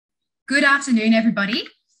Good afternoon, everybody.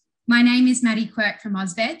 My name is Maddie Quirk from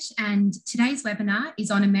AUSVEG, and today's webinar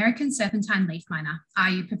is on American Serpentine Leafminer. Are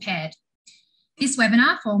you prepared? This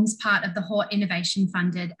webinar forms part of the Hort Innovation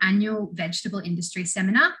Funded Annual Vegetable Industry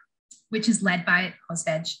Seminar, which is led by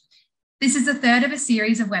AUSVEG. This is the third of a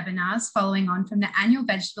series of webinars following on from the Annual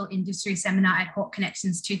Vegetable Industry Seminar at Hort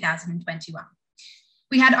Connections 2021.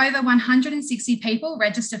 We had over 160 people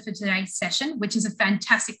register for today's session, which is a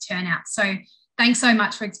fantastic turnout. So thanks so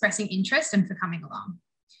much for expressing interest and for coming along.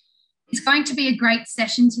 It's going to be a great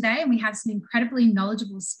session today, and we have some incredibly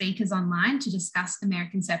knowledgeable speakers online to discuss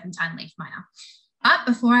American Serpentine Leafminer. But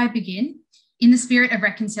before I begin, in the spirit of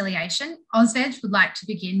reconciliation, AUSVEG would like to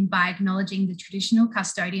begin by acknowledging the traditional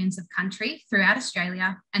custodians of country throughout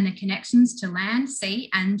Australia and the connections to land, sea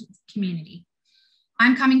and community.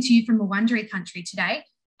 I'm coming to you from a Wurundjeri country today.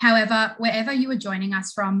 However, wherever you are joining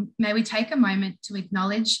us from, may we take a moment to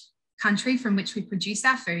acknowledge country from which we produce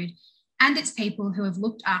our food and its people who have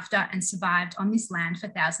looked after and survived on this land for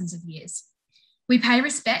thousands of years. We pay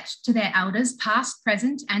respect to their elders, past,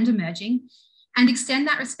 present and emerging, and extend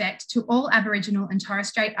that respect to all Aboriginal and Torres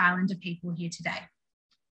Strait Islander people here today.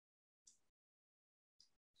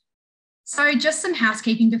 So just some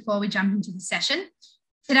housekeeping before we jump into the session.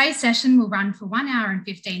 Today's session will run for 1 hour and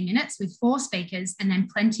 15 minutes with 4 speakers and then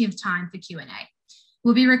plenty of time for Q&A.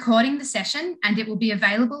 We'll be recording the session and it will be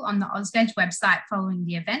available on the AUSVEG website following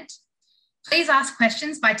the event. Please ask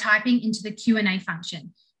questions by typing into the Q&A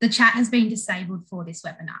function. The chat has been disabled for this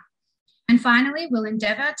webinar. And finally, we'll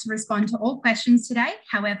endeavour to respond to all questions today.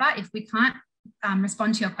 However, if we can't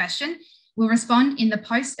respond to your question, we'll respond in the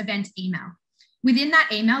post-event email. Within that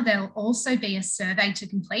email, there'll also be a survey to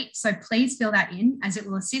complete, so please fill that in as it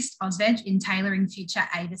will assist AUSVEG in tailoring future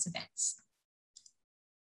AVIS events.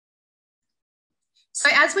 So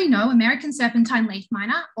as we know, American Serpentine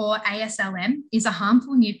Leafminer, or ASLM, is a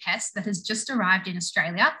harmful new pest that has just arrived in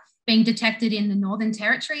Australia, being detected in the Northern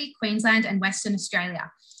Territory, Queensland and Western Australia.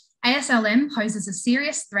 ASLM poses a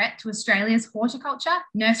serious threat to Australia's horticulture,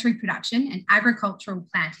 nursery production and agricultural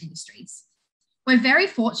plant industries. We're very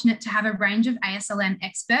fortunate to have a range of ASLM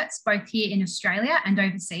experts, both here in Australia and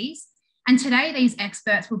overseas. And today, these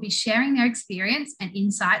experts will be sharing their experience and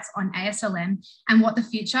insights on ASLM and what the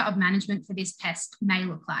future of management for this pest may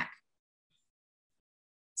look like.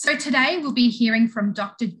 So today, we'll be hearing from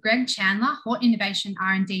Dr. Greg Chandler, Hort Innovation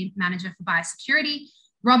R&D Manager for Biosecurity,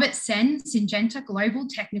 Robert Senn, Syngenta Global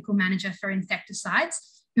Technical Manager for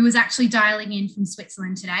Insecticides, who is actually dialing in from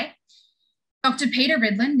Switzerland today, Dr. Peter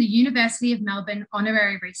Ridland, the University of Melbourne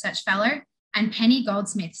Honorary Research Fellow, and Penny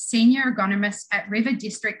Goldsmith, Senior Agronomist at River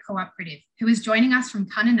District Cooperative, who is joining us from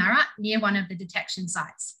Kununurra near one of the detection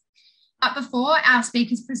sites. But before our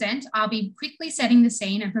speakers present, I'll be quickly setting the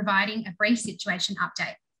scene and providing a brief situation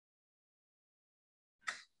update.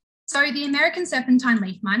 So the American Serpentine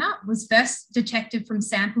Leafminer was first detected from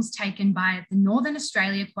samples taken by the Northern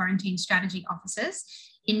Australia Quarantine Strategy Officers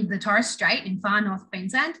in the Torres Strait in far north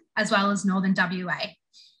Queensland, as well as northern WA.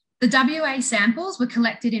 The WA samples were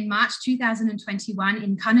collected in March 2021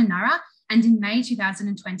 in Kununurra, and in May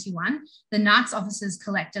 2021, the NARCS officers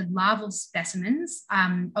collected larval specimens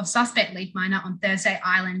of suspect leafminer on Thursday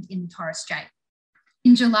Island in the Torres Strait.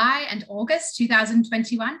 In July and August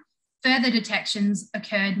 2021, further detections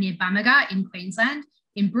occurred near Bamaga in Queensland,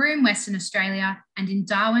 in Broome, Western Australia, and in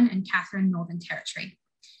Darwin and Katherine, Northern Territory.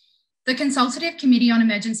 The Consultative Committee on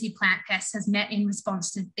Emergency Plant Pests has met in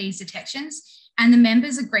response to these detections, and the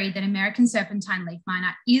members agreed that American Serpentine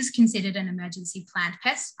Leafminer is considered an emergency plant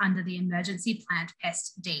pest under the Emergency Plant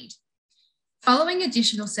Pest Deed. Following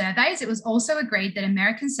additional surveys, it was also agreed that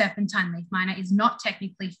American Serpentine Leafminer is not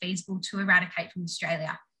technically feasible to eradicate from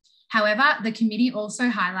Australia. However, the committee also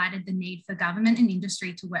highlighted the need for government and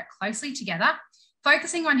industry to work closely together,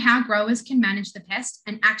 focusing on how growers can manage the pest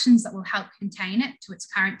and actions that will help contain it to its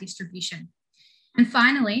current distribution. And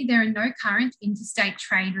finally, there are no current interstate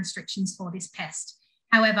trade restrictions for this pest.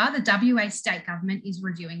 However, the WA state government is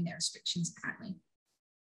reviewing their restrictions currently.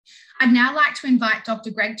 I'd now like to invite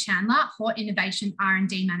Dr. Greg Chandler, Hort Innovation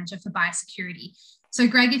R&D Manager for Biosecurity. So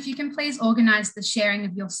Greg, if you can please organise the sharing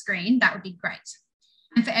of your screen, that would be great.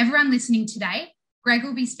 And for everyone listening today, Greg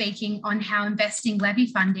will be speaking on how investing levy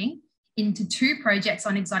funding into 2 projects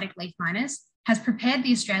on exotic leaf miners has prepared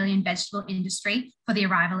the Australian vegetable industry for the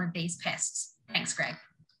arrival of these pests. Thanks, Greg.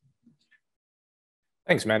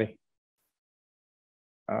 Thanks, Maddie.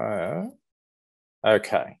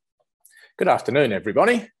 Okay. Good afternoon,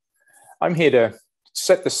 everybody. I'm here to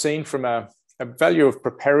set the scene from a value of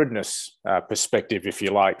preparedness perspective, if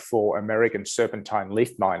you like, for American Serpentine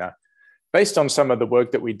Leafminer based on some of the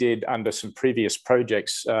work that we did under some previous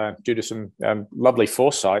projects due to some lovely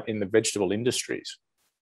foresight in the vegetable industries.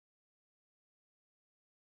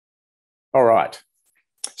 All right.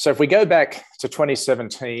 So if we go back to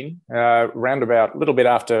 2017, roundabout a little bit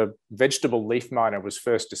after vegetable leaf miner was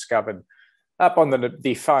first discovered up on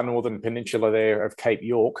the far northern peninsula there of Cape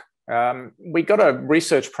York, we got a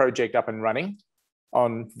research project up and running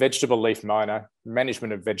on vegetable leaf miner,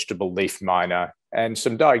 management of vegetable leaf miner, and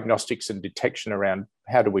some diagnostics and detection around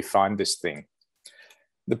how do we find this thing.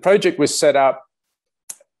 The project was set up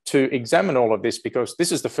to examine all of this because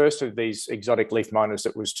this is the first of these exotic leaf miners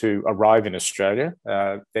that was to arrive in Australia.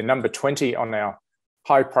 They're number 20 on our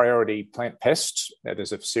high priority plant pests.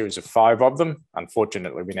 There's a series of 5 of them.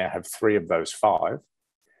 Unfortunately, we now have 3 of those 5.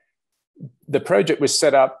 The project was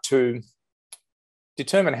set up to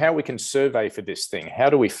determine how we can survey for this thing. How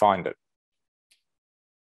do we find it?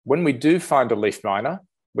 When we do find a leaf miner,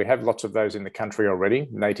 we have lots of those in the country already,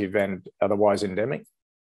 native and otherwise endemic.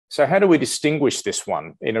 So how do we distinguish this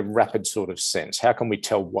one in a rapid sort of sense? How can we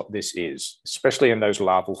tell what this is, especially in those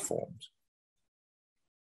larval forms?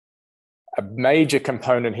 A major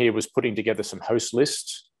component here was putting together some host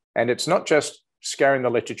lists. And it's not just scouring the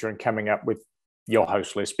literature and coming up with your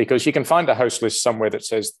host list, because you can find a host list somewhere that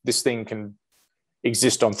says this thing can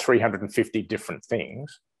exist on 350 different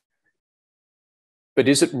things. But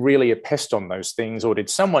is it really a pest on those things? Or did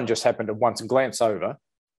someone just happen to once glance over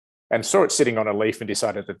and saw it sitting on a leaf and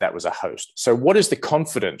decided that that was a host? So what is the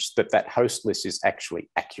confidence that that host list is actually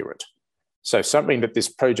accurate? So something that this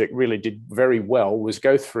project really did very well was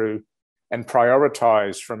go through and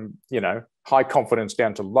prioritize from, high confidence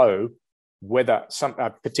down to low, whether a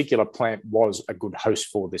particular plant was a good host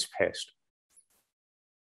for this pest.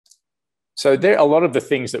 So there are a lot of the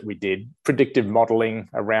things that we did: predictive modeling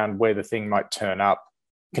around where the thing might turn up,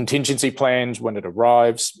 contingency plans when it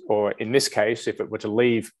arrives, or in this case, if it were to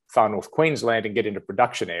leave far north Queensland and get into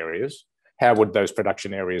production areas, how would those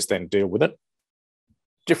production areas then deal with it?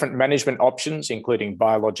 Different management options, including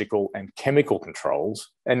biological and chemical controls,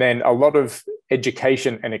 and then a lot of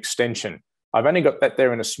education and extension. I've only got that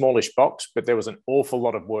there in a smallish box, but there was an awful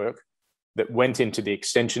lot of work that went into the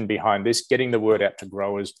extension behind this, getting the word out to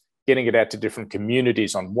growers, getting it out to different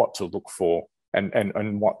communities on what to look for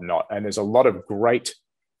and what not. And there's a lot of great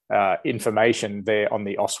information there on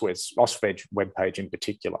the AUSVEG webpage in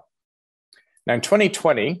particular. Now in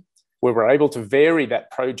 2020, we were able to vary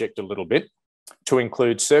that project a little bit to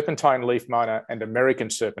include Serpentine Leafminer and American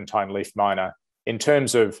Serpentine Leafminer in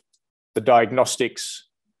terms of the diagnostics,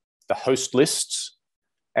 the host lists,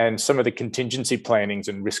 and some of the contingency plannings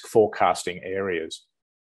and risk forecasting areas.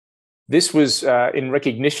 This was in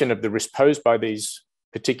recognition of the risk posed by these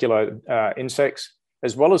particular insects,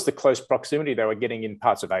 as well as the close proximity they were getting in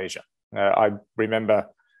parts of Asia. I remember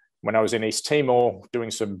when I was in East Timor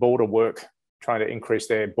doing some border work, trying to increase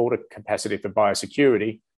their border capacity for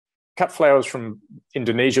biosecurity. Cut flowers from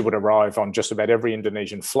Indonesia would arrive on just about every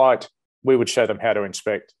Indonesian flight. We would show them how to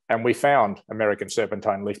inspect, and we found American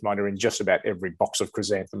Serpentine Leafminer in just about every box of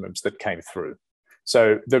chrysanthemums that came through.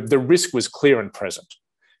 So the risk was clear and present.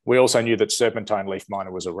 We also knew that Serpentine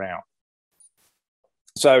Leafminer was around.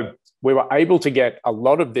 So we were able to get a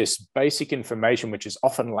lot of this basic information, which is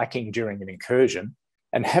often lacking during an incursion,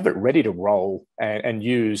 and have it ready to roll and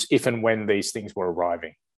use if and when these things were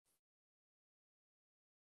arriving.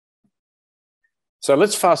 So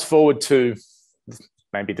let's fast forward to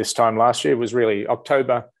maybe this time last year. It was really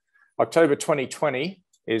October 2020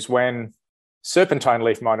 is when Serpentine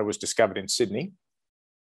Leafminer was discovered in Sydney.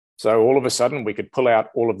 So all of a sudden we could pull out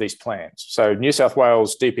all of these plans. So New South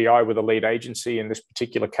Wales DPI were the lead agency in this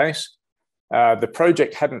particular case. The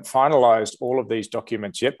project hadn't finalised all of these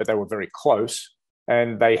documents yet, but they were very close.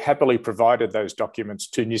 And they happily provided those documents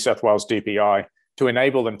to New South Wales DPI to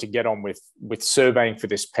enable them to get on with surveying for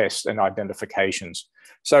this pest and identifications.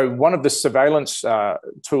 So one of the surveillance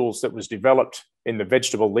tools that was developed in the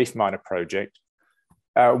vegetable leaf miner project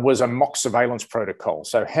was a mock surveillance protocol.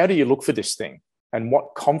 So how do you look for this thing? And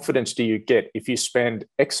what confidence do you get if you spend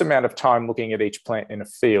X amount of time looking at each plant in a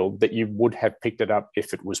field that you would have picked it up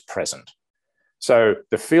if it was present? So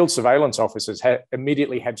the field surveillance officers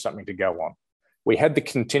immediately had something to go on. We had the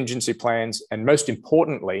contingency plans, and most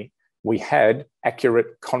importantly, we had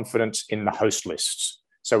accurate confidence in the host lists.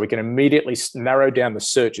 So we can immediately narrow down the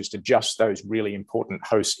searches to just those really important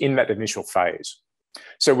hosts in that initial phase.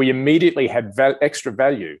 So we immediately had extra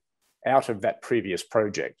value out of that previous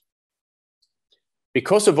project.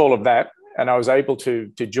 Because of all of that, and I was able to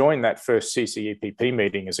join that first CCEPP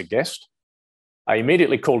meeting as a guest, I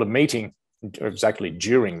immediately called a meeting exactly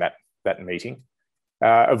during that meeting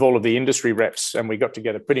of all of the industry reps, and we got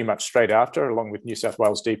together pretty much straight after, along with New South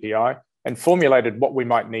Wales DPI, and formulated what we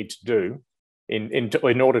might need to do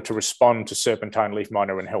in order to respond to Serpentine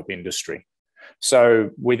Leafminer and help industry.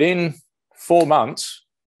 So within 4 months,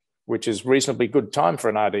 which is reasonably good time for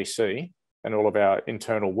an RDC and all of our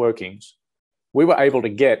internal workings, we were able to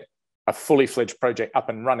get a fully fledged project up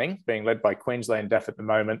and running, being led by Queensland DAF at the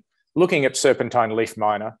moment, looking at Serpentine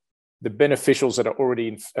Leafminer, the beneficials that are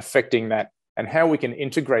already affecting that, and how we can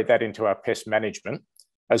integrate that into our pest management,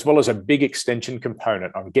 as well as a big extension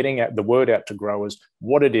component on getting the word out to growers,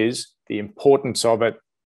 what it is, the importance of it,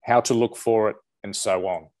 how to look for it, and so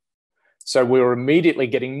on. So we were immediately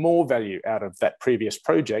getting more value out of that previous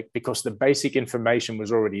project because the basic information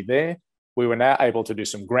was already there. We were now able to do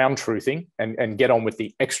some ground truthing and get on with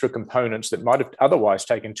the extra components that might have otherwise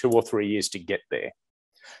taken 2 or 3 years to get there.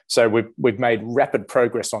 So we've made rapid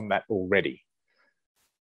progress on that already.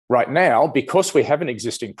 Right now, because we have an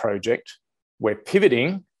existing project, we're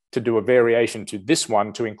pivoting to do a variation to this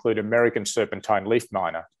one to include American Serpentine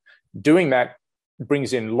Leafminer. Doing that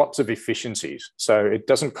brings in lots of efficiencies. So it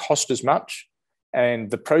doesn't cost as much.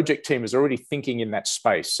 And the project team is already thinking in that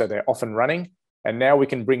space. So they're off and running. And now we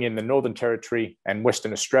can bring in the Northern Territory and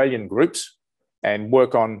Western Australian groups and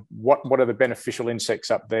work on what are the beneficial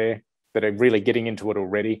insects up there that are really getting into it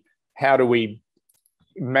already. How do we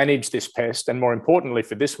manage this pest? And more importantly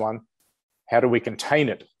for this one, how do we contain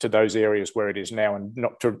it to those areas where it is now and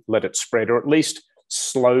not to let it spread, or at least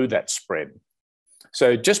slow that spread?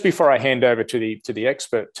 So just before I hand over to the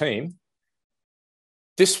expert team,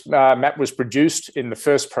 this map was produced in the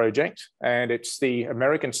first project, and it's the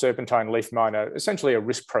American Serpentine Leafminer, essentially a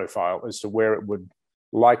risk profile as to where it would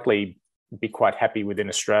likely be quite happy within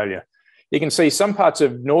Australia. You can see some parts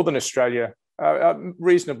of Northern Australia are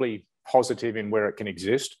reasonably positive in where it can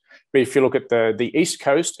exist. But if you look at the East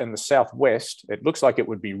Coast and the Southwest, it looks like it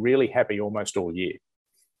would be really happy almost all year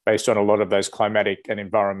based on a lot of those climatic and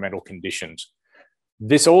environmental conditions.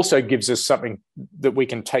 This also gives us something that we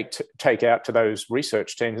can take out to those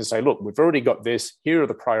research teams and say, look, we've already got this. Here are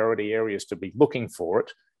the priority areas to be looking for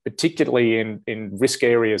it, particularly in risk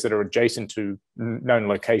areas that are adjacent to known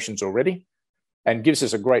locations already, and gives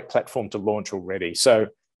us a great platform to launch already. So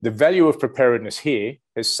the value of preparedness here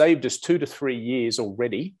has saved us 2 to 3 years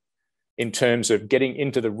already in terms of getting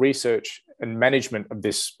into the research and management of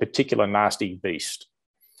this particular nasty beast.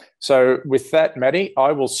 So with that, Maddie,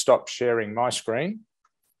 I will stop sharing my screen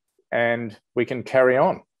and we can carry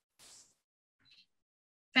on.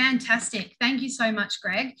 Fantastic. Thank you so much,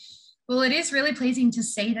 Greg. Well, it is really pleasing to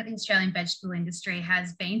see that the Australian vegetable industry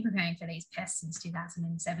has been preparing for these pests since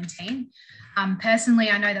 2017. Personally,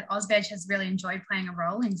 I know that AUSVEG has really enjoyed playing a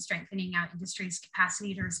role in strengthening our industry's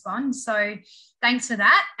capacity to respond. So thanks for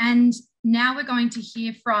that. And now we're going to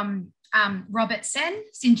hear from Robert Senn,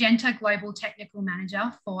 Syngenta Global Technical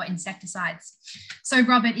Manager for Insecticides. So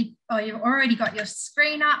Robert, you've already got your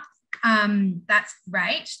screen up. That's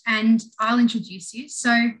great. And I'll introduce you.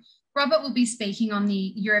 So Robert will be speaking on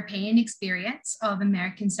the European experience of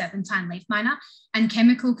American Serpentine Leafminer and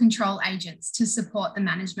chemical control agents to support the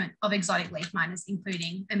management of exotic leaf miners,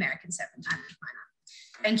 including American Serpentine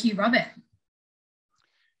Leafminer. Thank you, Robert.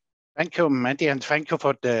 Thank you, Maddie, and thank you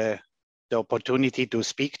for the opportunity to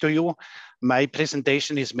speak to you. My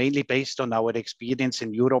presentation is mainly based on our experience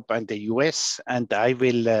in Europe and the US, and I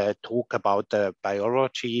will talk about the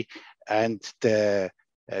biology and the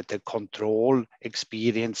control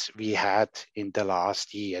experience we had in the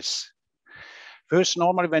last years. First,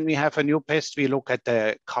 normally when we have a new pest, we look at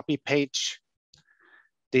the copy page.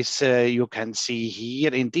 This you can see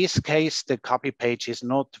here. In this case, the copy page is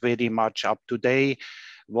not very much up to date.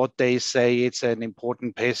 What they say, it's an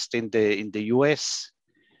important pest in the US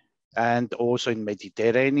and also in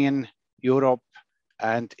Mediterranean, Europe,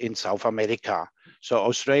 and in South America. So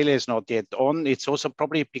Australia is not yet on. It's also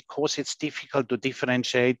probably because it's difficult to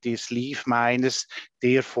differentiate these leaf miners.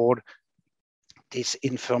 Therefore, this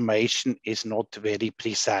information is not very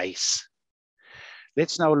precise.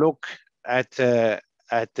 Let's now look at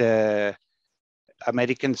the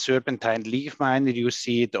American Serpentine Leafminer. You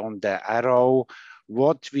see it on the arrow.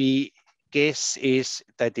 What we guess is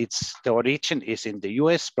that the origin is in the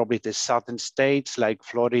US, probably the southern states like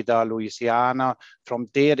Florida, Louisiana. From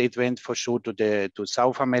there, it went for sure to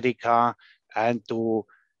South America and to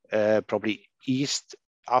probably East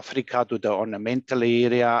Africa, to the ornamental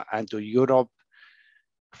area, and to Europe.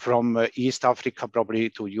 From East Africa, probably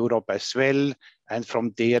to Europe as well. And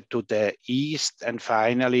from there to the East. And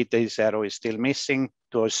finally, this arrow is still missing,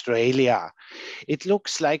 to Australia. It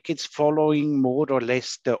looks like it's following more or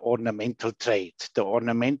less the ornamental trade. The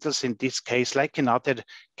ornamentals in this case, like in other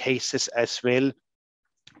cases as well,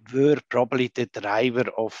 were probably the driver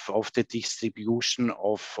of the distribution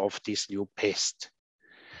of this new pest.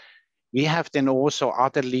 We have then also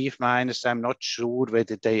other leaf miners. I'm not sure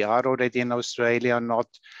whether they are already in Australia or not,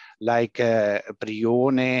 like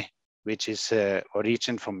Brione, which is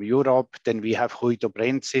origin from Europe. Then we have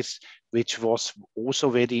Huidobrensis, which was also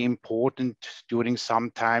very important during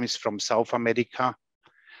some times from South America.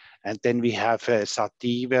 And then we have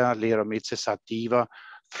Sativa, Liromyces sativa,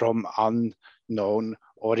 from unknown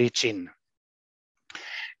origin.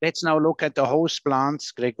 Let's now look at the host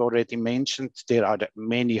plants. Greg already mentioned there are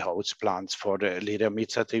many host plants for the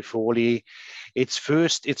Liromyces trifoliae.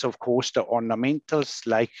 It's of course the ornamentals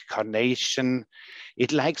like carnation.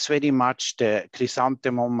 It likes very much the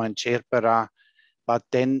chrysanthemum and gerbera, but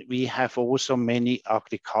then we have also many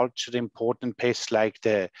agriculture important pests like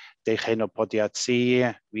the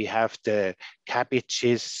Chenopodiaceae. We have the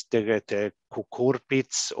cabbages, the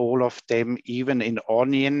cucurbids, all of them, even in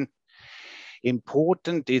onion.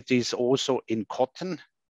 Important, it is also in cotton.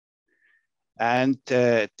 And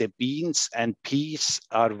the beans and peas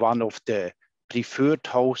are one of the preferred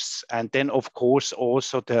hosts. And then, of course,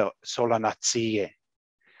 also the Solanaceae.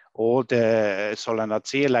 All the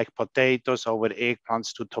Solanaceae, like potatoes over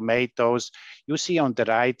eggplants to tomatoes. You see on the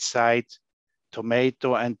right side,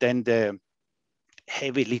 tomato, and then the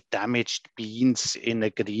heavily damaged beans in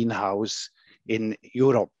a greenhouse in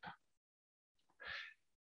Europe.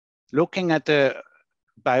 Looking at the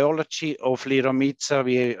biology of Liromyces,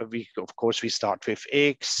 we of course we start with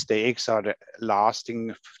eggs. The eggs are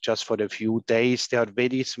lasting just for a few days. They are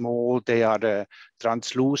very small. They are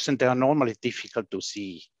translucent. They are normally difficult to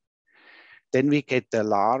see. Then we get the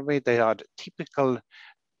larvae. They are typical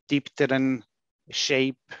dipteran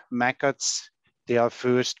shape maggots. They are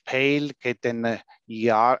first pale, get then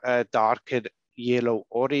a darker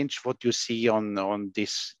yellow-orange, what you see on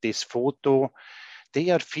this photo. They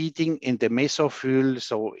are feeding in the mesophyll,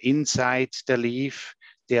 so inside the leaf.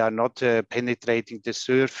 They are not penetrating the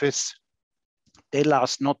surface. They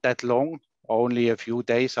last not that long, only a few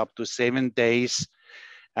days, up to 7 days.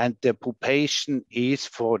 And the pupation is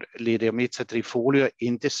for Liromyces trifolia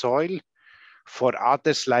in the soil. For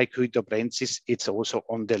others like Huidobrensis, it's also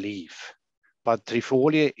on the leaf. But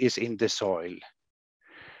trifolia is in the soil.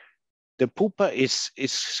 The pupa is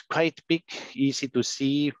quite big, easy to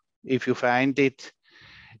see if you find it.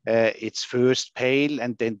 It's first pale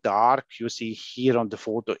and then dark. You see here on the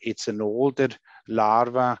photo, it's an older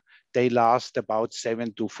larva. They last about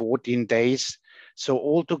 7 to 14 days. So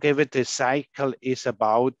altogether, the cycle is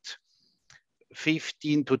about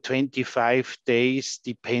 15 to 25 days,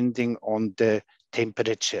 depending on the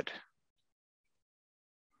temperature.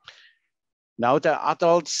 Now the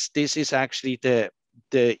adults, this is actually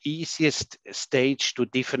the easiest stage to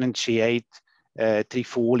differentiate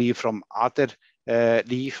trifoliae from other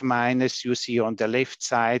leaf miners. You see on the left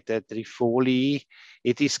side, the trifoliae.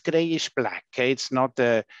 It is grayish black. It's not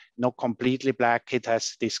completely black. It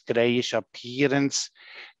has this grayish appearance.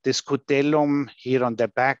 The scutellum here on the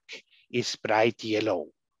back is bright yellow.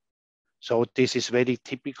 So this is very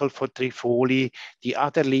typical for trifoliae. The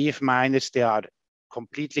other leaf miners, they are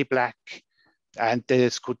completely black, and the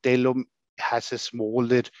scutellum has a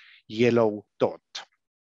smaller yellow dot.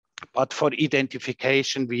 But for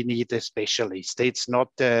identification, we need a specialist. It's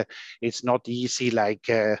not easy like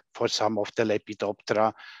for some of the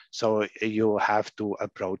Lepidoptera, so you have to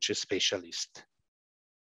approach a specialist.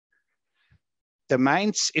 The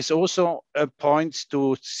mines is also a point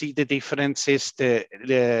to see the differences. The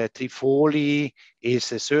trifoliae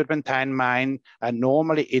is a serpentine mine, and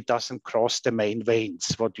normally it doesn't cross the main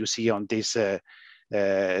veins. What you see on this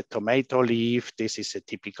tomato leaf, this is a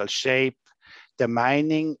typical shape. The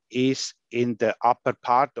mining is in the upper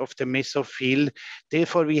part of the mesophyll.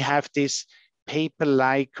 Therefore, we have this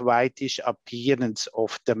paper-like whitish appearance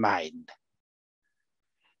of the mine.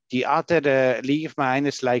 The other leaf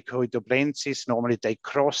miners like Huidobrensis, normally they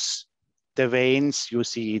cross the veins. You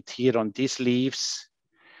see it here on these leaves.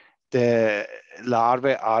 The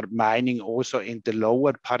larvae are mining also in the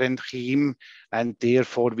lower parenchyme, and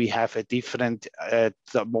therefore we have a different,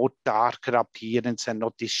 more darker appearance and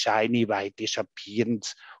not this shiny whitish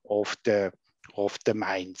appearance of the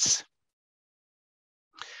mines.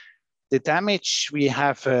 The damage, we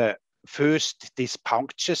have first these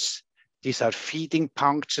punctures. These are feeding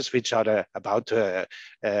punctures, which are about a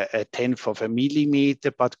 1/10 of a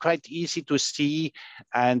millimeter, but quite easy to see.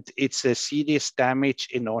 And it's a serious damage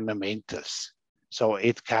in ornamentals. So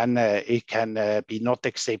it can be not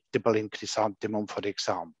acceptable in chrysanthemum, for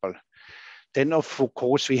example. Then, of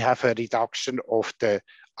course, we have a reduction of the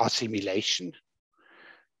assimilation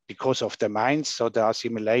because of the mines. So the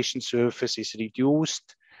assimilation surface is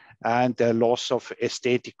reduced. and the loss of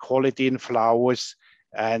aesthetic quality in flowers.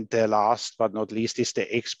 And the last but not least is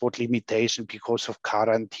the export limitation because of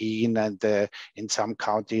quarantine, and in some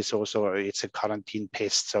counties also it's a quarantine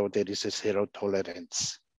pest, so there is a zero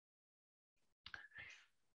tolerance.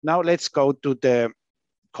 Now let's go to the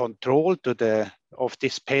control of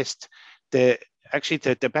this pest. Actually,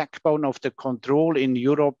 the backbone of the control in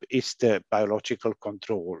Europe is the biological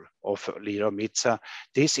control of Lyromyza.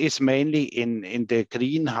 This is mainly in the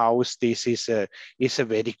greenhouse. This is a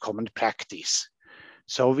very common practice.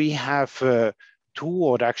 So we have 2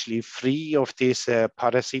 or actually 3 of these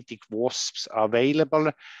parasitic wasps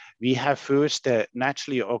available. We have first the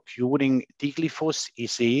naturally occurring Diglifos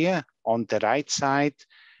isea on the right side,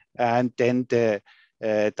 and then the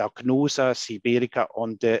Dagnosa siberica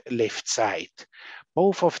on the left side.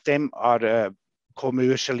 Both of them are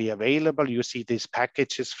commercially available. You see these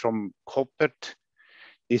packages from Koppert.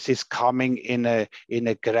 This is coming in a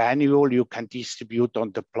granule you can distribute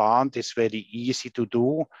on the plant. It's very easy to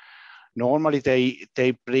do. Normally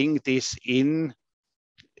they bring this in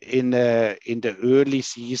the early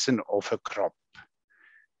season of a crop.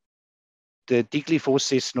 The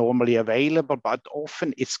Diglifos is normally available, but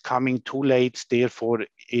often it's coming too late. Therefore,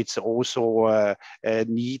 it's also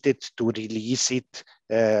needed to release it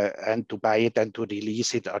and to buy it and to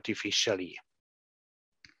release it artificially.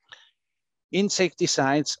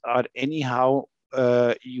 Insecticides are anyhow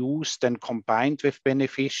used and combined with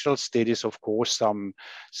beneficials. There is, of course,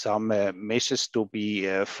 some measures to be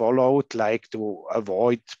followed, like to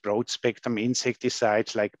avoid broad-spectrum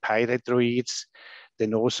insecticides like pyrethroids,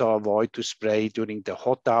 then also avoid to spray during the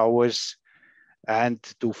hot hours, and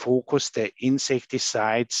to focus the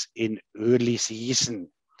insecticides in early season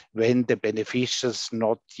when the beneficials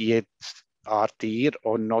not yet are there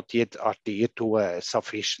or not yet are there to a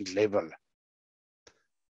sufficient level.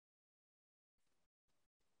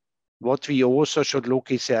 What we also should look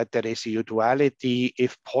is at the residuality.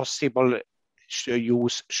 If possible,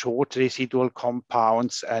 use short residual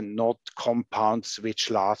compounds and not compounds which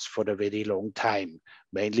last for a very long time,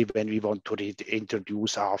 mainly when we want to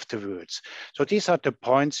introduce afterwards. So these are the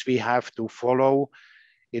points we have to follow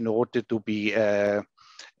in order to be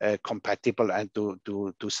compatible and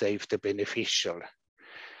to save the beneficial.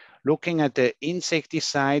 Looking at the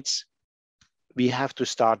insecticides, we have to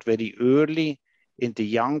start very early in the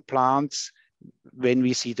young plants when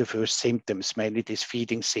we see the first symptoms, mainly these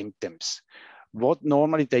feeding symptoms. What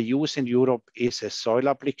normally they use in Europe is a soil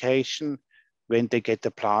application when they get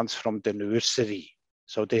the plants from the nursery.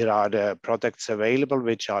 So there are products available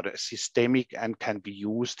which are systemic and can be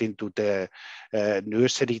used into the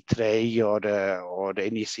nursery tray or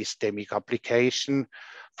any systemic application.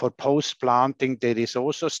 For post-planting, there is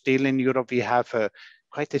also still in Europe, we have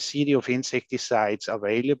quite a series of insecticides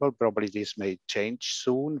available. Probably this may change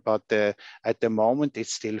soon, but at the moment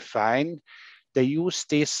it's still fine. They use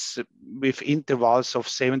this with intervals of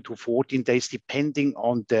 7 to 14 days, depending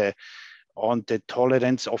on the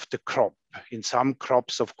tolerance of the crop. In some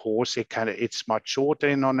crops, of course, it's much shorter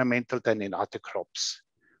in ornamental than in other crops.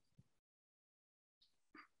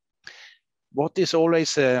 What is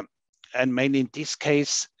always, and mainly in this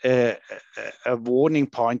case, a warning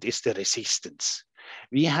point is the resistance.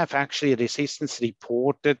 We have actually resistance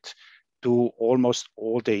reported to almost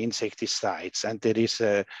all the insecticides. And there is,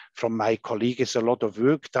 from my colleagues, a lot of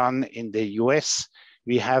work done in the US.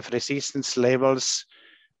 We have resistance levels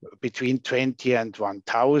between 20 and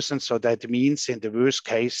 1,000. So that means in the worst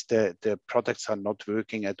case, the products are not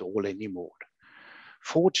working at all anymore.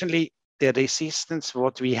 Fortunately, the resistance,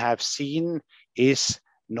 what we have seen is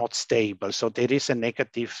not stable. So there is a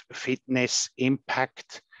negative fitness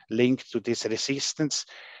impact linked to this resistance.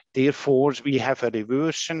 Therefore, we have a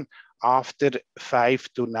reversion after 5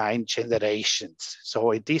 to 9 generations.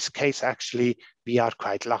 So in this case, actually, we are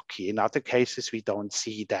quite lucky. In other cases, we don't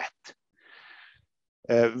see that.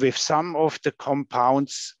 With some of the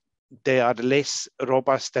compounds, they are less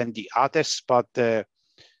robust than the others, but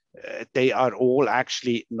they are all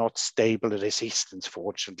actually not stable resistance,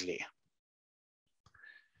 fortunately.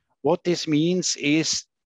 What this means is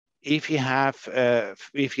if you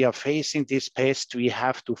are facing this pest, we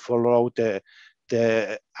have to follow the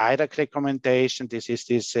IRAC recommendation. This is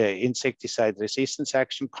this insecticide resistance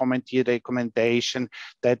action committee recommendation.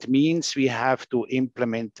 That means we have to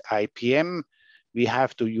implement IPM, we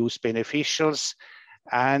have to use beneficials,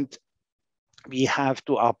 and we have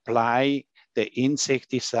to apply the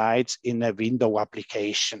insecticides in a window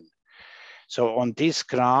application. So on this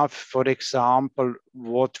graph, for example,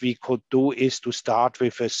 what we could do is to start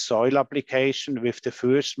with a soil application with the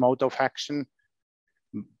first mode of action,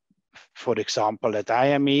 for example, a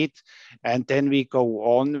diamide, and then we go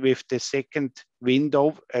on with the second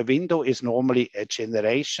window. A window is normally a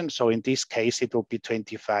generation, so in this case it will be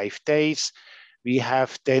 25 days. We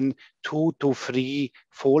have then 2 to 3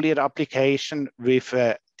 foliar application with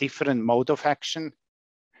a different mode of action.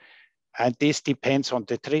 And this depends on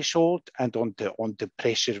the threshold and on the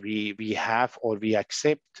pressure we have or we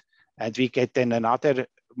accept. And we get then another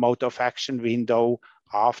mode of action window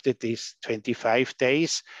after this 25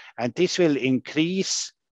 days. And this will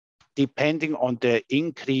increase depending on the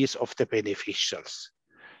increase of the beneficials.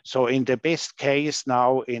 So in the best case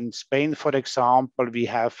now in Spain, for example, we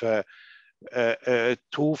have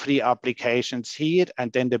 2-3 applications here,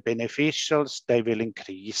 and then the beneficials, they will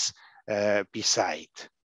increase beside.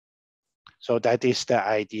 So that is the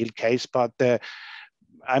ideal case, but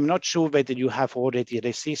I'm not sure whether you have already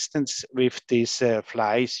resistance with these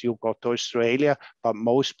flies you got to Australia, but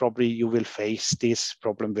most probably you will face this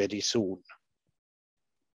problem very soon.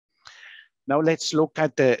 Now let's look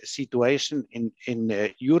at the situation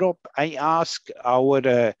in Europe. I asked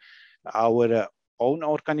our own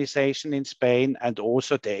organization in Spain and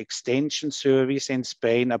also the extension service in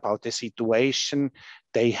Spain about the situation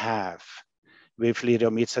they have with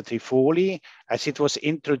Liriomiza trifoli, as it was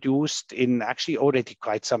introduced in actually already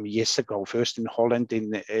quite some years ago, first in Holland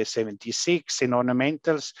in 76 in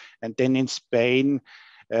ornamentals, and then in Spain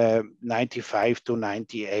 95 to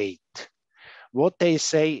 98. What they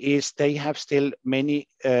say is they have still many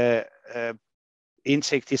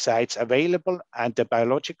insecticides available and the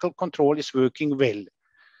biological control is working well.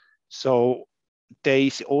 So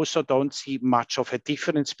they also don't see much of a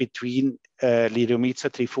difference between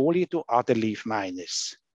Liriomiza trifoli to other leaf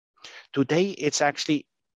miners. Today, it's actually,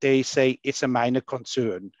 they say it's a minor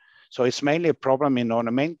concern. So it's mainly a problem in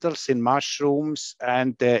ornamentals, in mushrooms,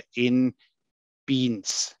 and in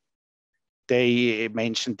beans. They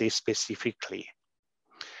mentioned this specifically.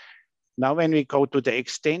 Now, when we go to the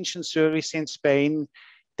extension service in Spain,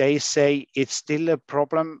 they say it's still a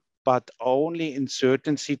problem, but only in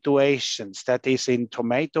certain situations. That is in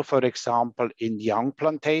tomato, for example, in young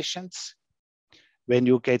plantations, when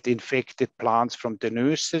you get infected plants from the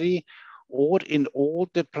nursery, or in all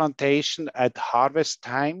the plantation at harvest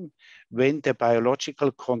time, when the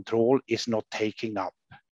biological control is not taking up,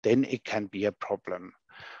 then it can be a problem.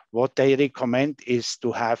 What they recommend is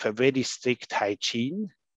to have a very strict hygiene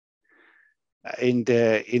in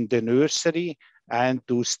the nursery, and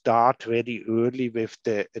to start very early with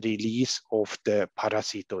the release of the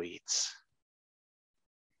parasitoids.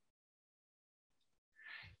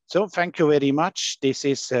 So thank you very much. This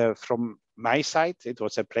is from my side. It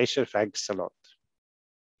was a pleasure. Thanks a lot.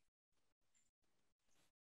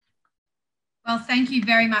 Well, thank you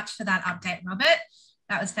very much for that update, Robert.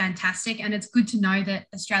 That was fantastic. And it's good to know that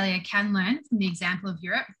Australia can learn from the example of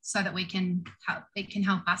Europe so that it can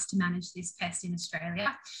help us to manage this pest in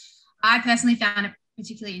Australia. I personally found it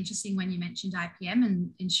particularly interesting when you mentioned IPM and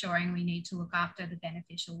ensuring we need to look after the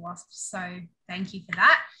beneficial wasps. So thank you for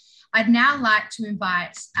that. I'd now like to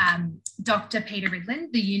invite Dr. Peter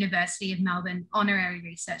Ridland, the University of Melbourne Honorary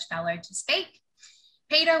Research Fellow, to speak.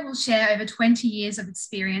 Peter will share over 20 years of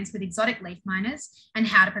experience with exotic leaf miners and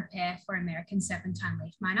how to prepare for American Serpentine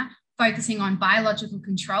Leafminer, focusing on biological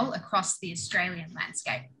control across the Australian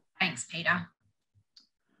landscape. Thanks, Peter.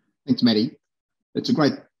 Thanks, Maddie. It's a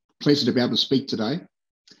great pleasure to be able to speak today.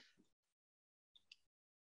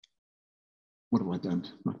 What have I done?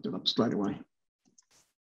 Knocked it up straight away.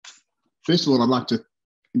 First of all, I'd like to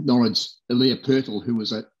acknowledge Aaliyah Pertle, who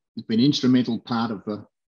has been an instrumental part of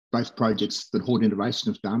both projects that Horde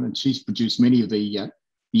Innovation have done, and she's produced many of the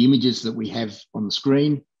images that we have on the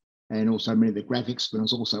screen, and also many of the graphics, but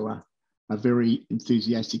is also a very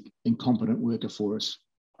enthusiastic and competent worker for us.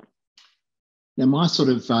 Now, my sort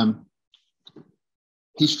of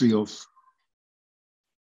history of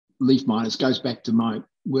leaf miners goes back to my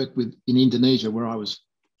work in Indonesia, where I was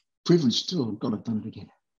privileged. Oh God, I've done it again.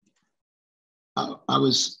 I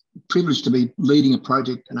was privileged to be leading a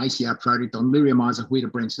project, an ACR project on Liriomiza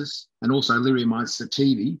huidobrensis and also Liriomiza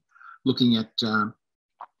sativa, looking at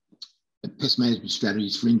pest management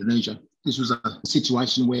strategies for Indonesia. This was a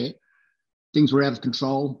situation where things were out of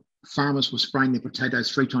control. Farmers were spraying their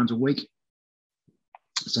potatoes 3 times a week.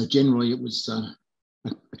 So generally it was a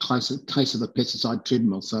case of the pesticide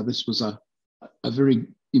treadmill. So this was a very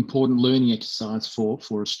important learning exercise for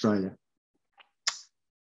Australia.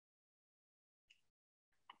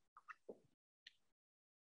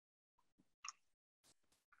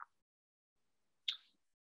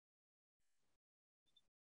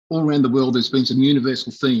 All around the world, there's been some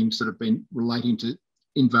universal themes that have been relating to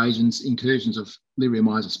incursions of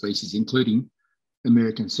Liriomiza species, including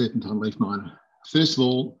American Serpentine Leafminer. First of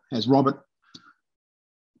all, as Robert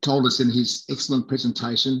told us in his excellent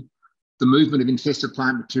presentation, the movement of infested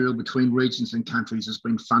plant material between regions and countries has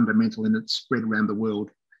been fundamental in its spread around the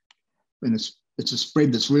world. And it's a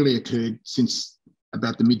spread that's really occurred since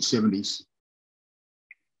about the mid-70s.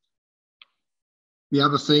 The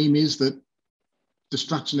other theme is that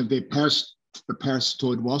destruction of the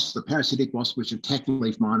parasitoid wasps, the parasitic wasps which attack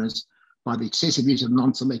leaf miners by the excessive use of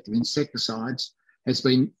non-selective insecticides has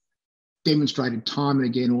been demonstrated time and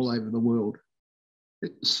again all over the world.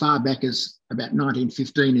 As far back as about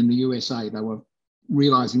 1915 in the USA, they were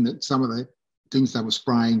realising that some of the things they were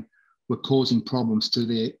spraying were causing problems to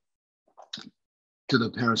the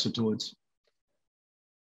parasitoids.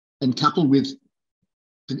 And coupled with,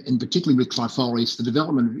 and particularly with Clifolis, the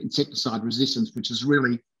development of insecticide resistance, which has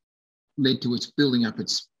really led to its building up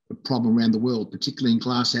its problem around the world, particularly in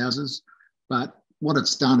glass houses. But what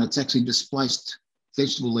it's done, it's actually displaced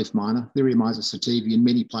vegetable leaf miner, Liriomyza sativa, in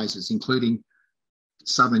many places, including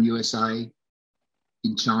southern USA,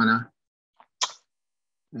 in China.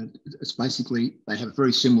 It's basically, they have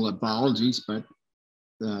very similar biologies, but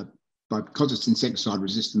because its insecticide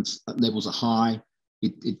resistance levels are high,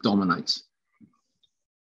 it dominates.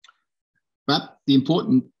 But the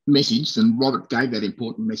important message, and Robert gave that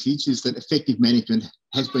important message, is that effective management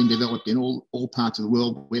has been developed in all parts of the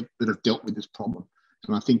world that have dealt with this problem.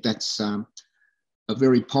 And I think that's a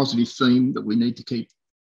very positive theme that we need to keep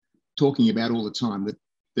talking about all the time,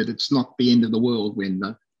 that it's not the end of the world when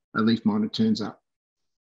a leaf miner turns up.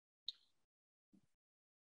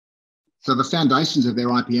 So the foundations of their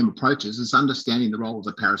IPM approaches is understanding the role of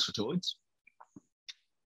the parasitoids.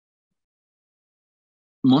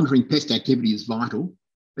 Monitoring pest activity is vital.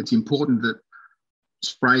 It's important that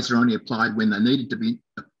sprays are only applied when they needed to be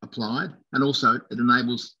applied, and also it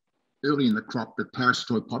enables early in the crop that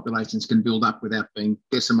parasitoid populations can build up without being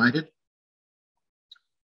decimated.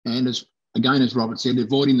 And as Robert said,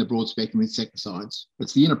 avoiding the broad spectrum insecticides.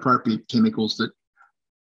 It's the inappropriate chemicals that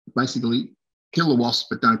basically kill the wasp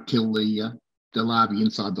but don't kill the larvae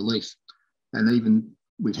inside the leaf. And even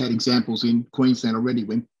we've had examples in Queensland already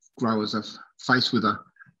when growers are faced with the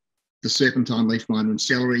serpentine leaf miner and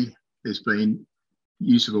celery. There's been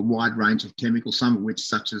use of a wide range of chemicals, some of which,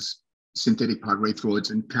 such as synthetic pyrethroids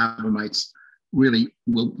and carbamates, really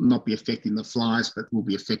will not be affecting the flies, but will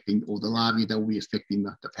be affecting, or the larvae, they'll be affecting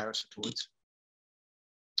the parasitoids.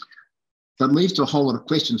 So it leads to a whole lot of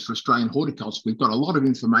questions for Australian horticulture. We've got a lot of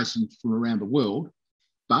information from around the world,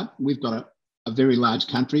 but we've got a very large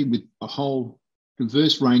country with a whole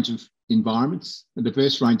diverse range of environments, a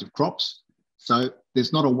diverse range of crops. So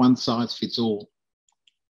there's not a one size fits all.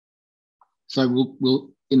 So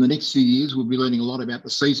we'll in the next few years, we'll be learning a lot about the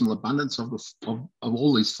seasonal abundance of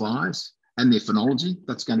all these flies and their phenology.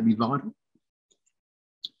 That's going to be vital.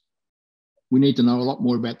 We need to know a lot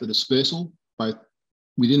more about the dispersal, both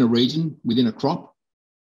within a region, within a crop,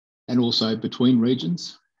 and also between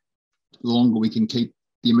regions. The longer we can keep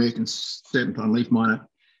the American Serpentine leaf miner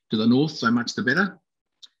to the north, so much the better.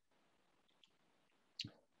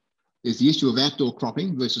 There's the issue of outdoor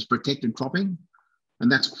cropping versus protected cropping.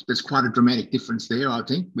 And there's quite a dramatic difference there, I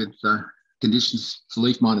think, with conditions for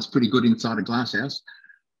leaf miners pretty good inside a glasshouse.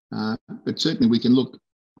 But certainly we can look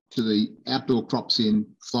to the outdoor crops in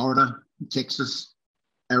Florida, Texas,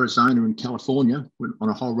 Arizona and California on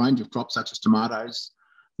a whole range of crops such as tomatoes,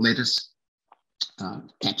 lettuce,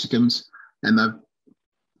 capsicums, and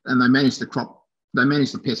they manage the crop, they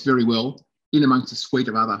manage the pests very well in amongst a suite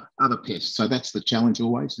of other pests. So that's the challenge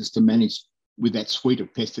always, is to manage with that suite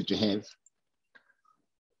of pests that you have.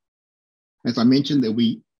 As I mentioned,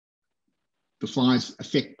 the flies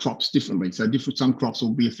affect crops differently. So some crops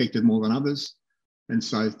will be affected more than others. And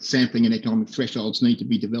so sampling and economic thresholds need to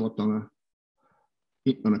be developed on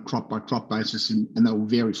a crop by crop basis, and they will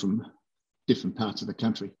vary from different parts of the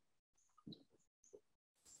country.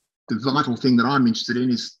 The vital thing that I'm interested in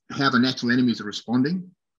is how the natural enemies are responding.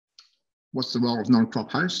 What's the role of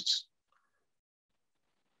non-crop hosts?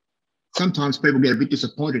 Sometimes people get a bit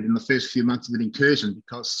disappointed in the first few months of an incursion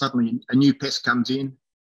because suddenly a new pest comes in,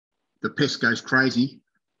 the pest goes crazy,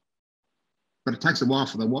 but it takes a while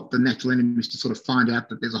for the natural enemies to sort of find out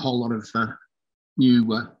that there's a whole lot of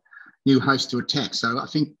new hosts to attack. So I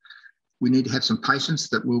think we need to have some patience,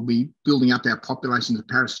 that we'll be building up our populations of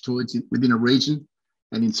parasitoids within a region,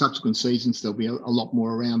 and in subsequent seasons there'll be a lot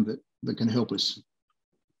more around that can help us.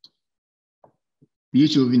 The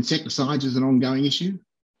issue of insecticides is an ongoing issue.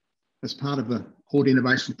 As part of the Hort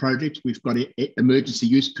Innovation Project, we've got emergency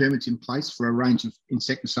use permits in place for a range of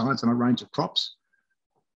insecticides and a range of crops.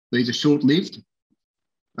 These are short-lived,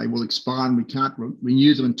 They will expire and we can't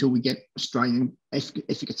renew them until we get Australian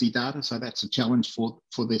efficacy data. So that's a challenge for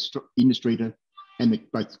the industry and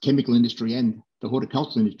both the chemical industry and the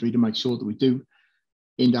horticultural industry to make sure that we do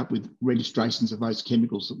end up with registrations of those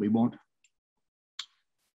chemicals that we want.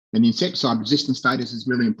 And the insecticide resistance status is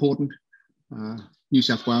really important. New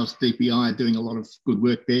South Wales DPI are doing a lot of good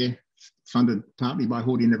work there, funded partly by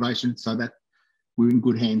Horti Innovation, so that we're in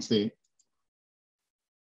good hands there.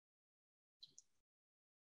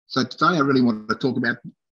 So today I really want to talk about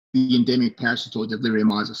the endemic parasitoids of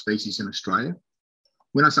Liriomyza species in Australia.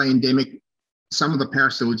 When I say endemic, some of the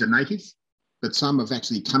parasitoids are native, but some have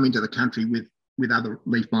actually come into the country with other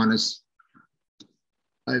leaf miners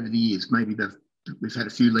over the years. Maybe we've had a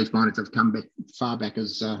few leaf miners that have come back far back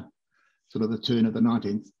as sort of the turn of the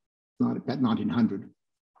about 1900.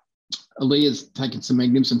 Aaliyah's taken some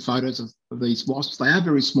magnificent photos of these wasps. They are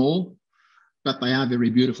very small, but they are very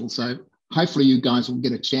beautiful. So hopefully you guys will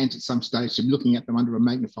get a chance at some stage of looking at them under a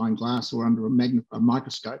magnifying glass or under a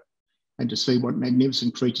microscope and to see what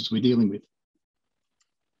magnificent creatures we're dealing with.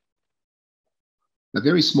 They're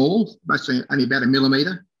very small, mostly only about 1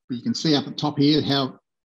 millimetre, but you can see up at the top here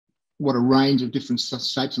what a range of different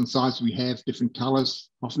shapes and sizes we have, different colours,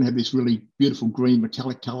 often have this really beautiful green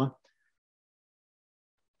metallic colour.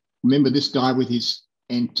 Remember this guy with his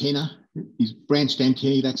antenna, his branched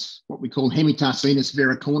antennae, that's what we call Hemitarsinus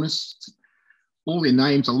vericornis. All their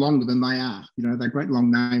names are longer than they are. You know, they're great long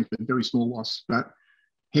names, but very small wasps. But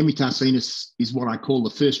Hemitarsinus is what I call the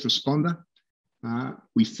first responder.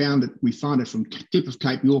 We find it from tip of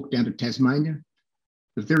Cape York down to Tasmania.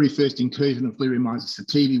 The very first incursion of Liriomyza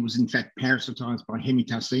sativa was in fact parasitized by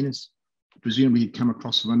Hemitarsinus. Presumably he'd come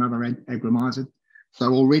across from another agromyzid.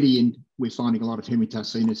 So already we're finding a lot of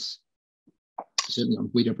Hemitarsinus, certainly on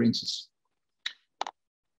Guidobrensis.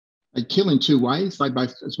 They kill in two ways. They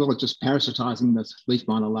both, as well as just parasitizing the leaf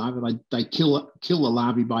miner larvae, they kill the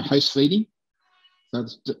larvae by host feeding. So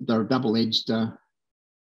they're a double-edged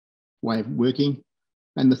way of working.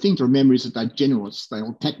 And the thing to remember is that they're generalists.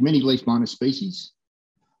 They'll attack many leaf miner species.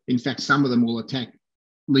 In fact, some of them will attack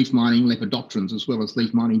leaf mining lepidopterans as well as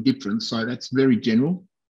leaf mining dipterans. So that's very general.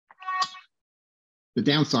 The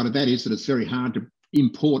downside of that is that it's very hard to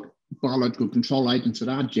import biological control agents that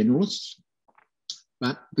are generalists.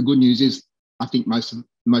 But the good news is, I think most of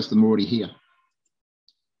them are already here.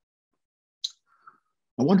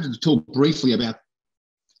 I wanted to talk briefly about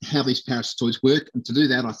how these parasitoids work. And to do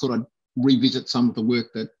that, I thought I'd revisit some of the work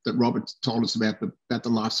that Robert told us about the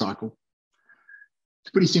life cycle. It's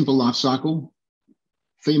a pretty simple life cycle.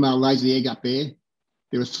 Female lays the egg up there.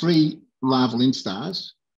 There are 3 larval instars.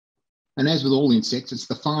 And as with all insects, it's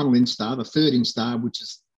the final instar, the third instar, which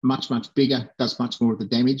is much, much bigger, does much more of the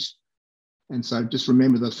damage. And so just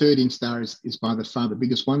remember the third instar is by far the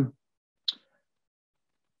biggest one.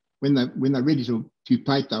 When they're ready to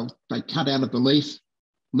pupate, they cut out of the leaf,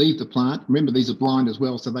 leave the plant. Remember, these are blind as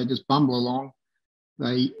well, so they just bumble along.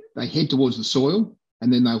 They head towards the soil,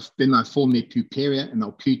 and then they'll form their puparia, and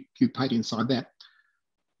they'll pupate inside that.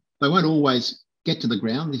 They won't always get to the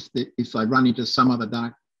ground. If they run into some other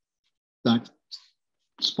dark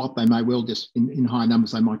spot, they may well just, in high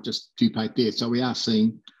numbers, they might just pupate there. So we are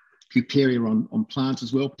seeing puparia on plants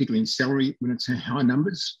as well, particularly in celery when it's in high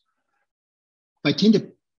numbers. They tend to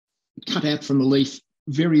cut out from the leaf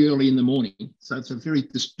very early in the morning. So it's a very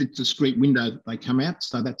discrete window that they come out.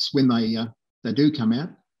 So that's when they do come out.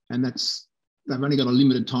 And they've only got a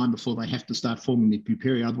limited time before they have to start forming their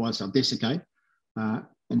puparia, otherwise they'll desiccate.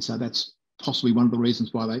 And so that's possibly one of the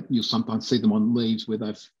reasons why you'll sometimes see them on leaves where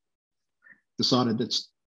they've decided that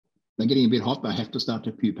they're getting a bit hot, they have to start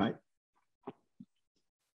to pupate.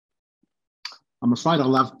 I'm afraid I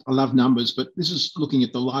love numbers, but this is looking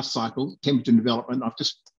at the life cycle, temperature and development.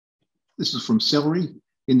 This is from celery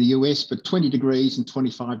in the US, but 20 degrees and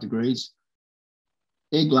 25 degrees.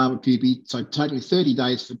 Egg larva pupae, so totally 30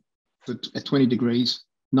 days at 20 degrees,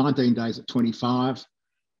 19 days at 25.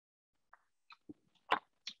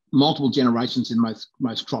 Multiple generations in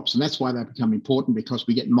most crops, and that's why they become important, because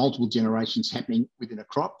we get multiple generations happening within a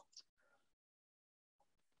crop.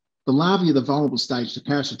 The larvae are the vulnerable stage to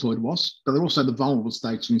parasitoid wasps, but they're also the vulnerable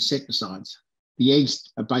stage to insecticides. The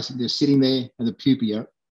eggs are basically just sitting there, and the pupae are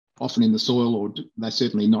often in the soil, or they're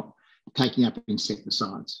certainly not taking up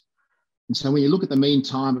insecticides. And so when you look at the mean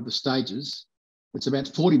time of the stages, it's about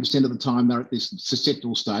 40% of the time they're at this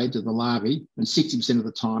susceptible stage of the larvae, and 60% of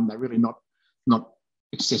the time they're really not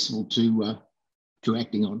accessible to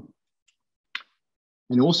acting on.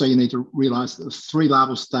 And also you need to realise that the 3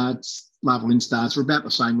 larval instars are about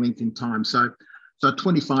the same length in time. So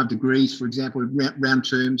 25 degrees, for example, round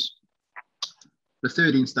terms, the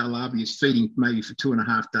third install larvae is feeding maybe for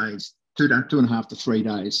 2.5 days, 2.5 to 3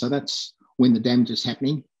 days. So that's when the damage is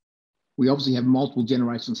happening. We obviously have multiple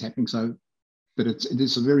generations happening, so but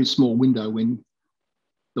it's a very small window when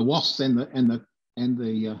the wasps and the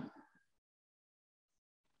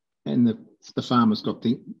farmer's got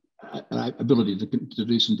the ability to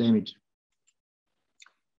do some damage.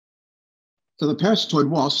 So the parasitoid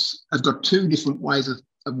wasps have got two different ways of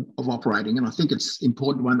operating, and I think it's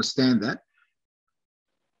important to understand that.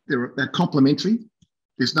 They're complementary.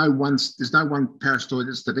 There's no one parasitoid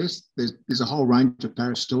that's the best. There's a whole range of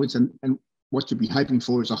parasitoids, and what you'd be hoping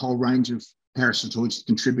for is a whole range of parasitoids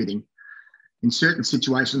contributing. In certain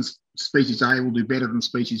situations, species A will do better than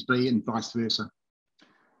species B and vice versa.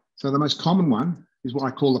 So the most common one is what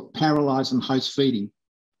I call a paralysed and host feeding.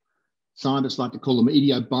 Scientists like to call them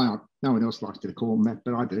idiobiont. No one else likes to call them that,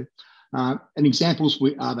 but I do. And examples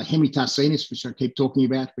are the Hemitarsinus, which I keep talking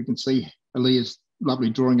about. We can see Aaliyah's lovely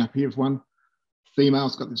drawing up here of one.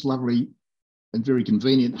 Female's got this lovely and very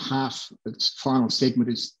convenient half. Its final segment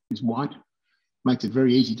is white. Makes it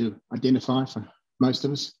very easy to identify for most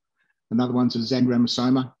of us. Another one's a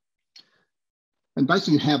Xandramisoma. And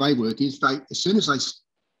basically how they work is as soon as they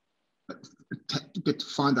get to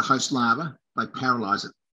find the host larva, they paralyse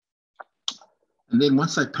it. And then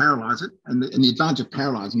once they paralyse it, and the advantage of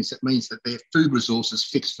paralysing is it means that their food resource is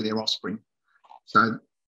fixed for their offspring. So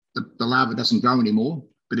the larva doesn't grow anymore.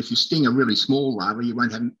 But if you sting a really small larva, you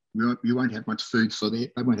won't have much food for they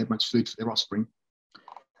won't have much food for their offspring.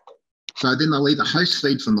 So then they'll either host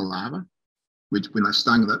feed from the larva, which when they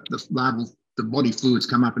stung the body fluids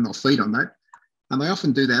come up and they'll feed on that. And they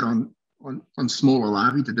often do that on smaller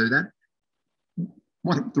larvae to do that.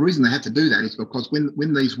 The reason they have to do that is because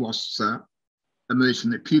when these wasps emerge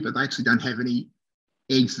from their pupa, they actually don't have any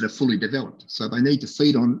eggs that are fully developed. So they need to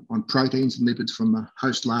feed on proteins and lipids from the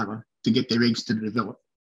host larva to get their eggs to develop.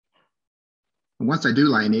 And once they do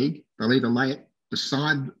lay an egg, they'll either lay it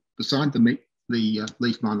beside the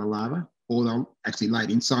leaf miner larva, or they'll actually lay it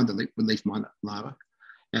inside the leaf miner larva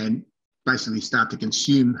and basically start to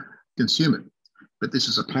consume it. But this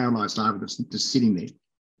is a paralysed larva that's just sitting there.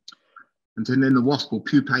 And then the wasp will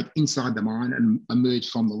pupate inside the mine and emerge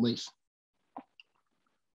from the leaf.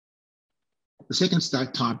 The second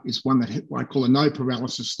type is one that I call a no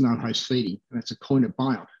paralysis, no host feeding, and that's a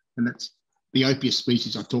coinobiont. And that's the Opius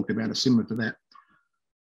species I talked about are similar to that.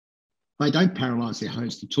 They don't paralyse their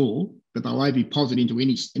host at all, but they'll oviposit into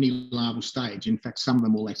any larval stage. In fact, some of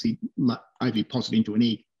them will actually oviposit into an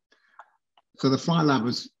egg. So the fly larva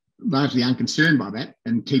is largely unconcerned by that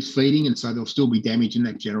and keeps feeding, and so there'll still be damage in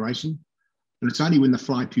that generation. And it's only when the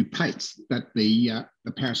fly pupates that the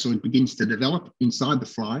parasitoid begins to develop inside the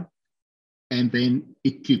fly, and then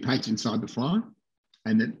it pupates inside the fly,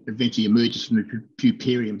 and it eventually emerges from the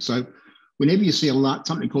puparium. So whenever you see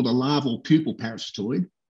something called a larval pupal parasitoid,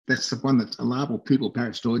 that's the one that's a larval pupal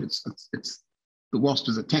parasitoid. It's the wasp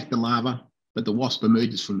has attacked the larva, but the wasp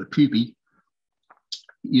emerges from the pupae.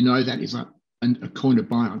 You know that is a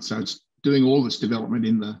coinobiont. So it's doing all this development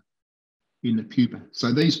in the pupa.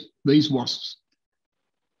 So these wasps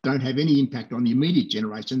don't have any impact on the immediate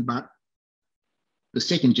generation, but the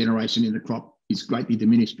second generation in the crop is greatly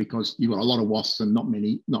diminished because you've got a lot of wasps and not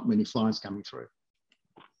many flies coming through.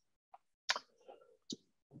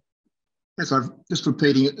 As I've just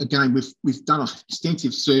repeating it again, we've done an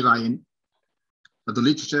extensive survey of the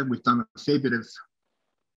literature. We've done a fair bit of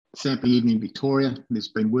sampling even in Victoria. There's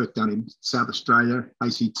been work done in South Australia,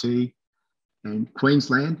 ACT and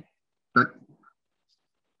Queensland, but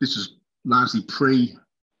this is largely pre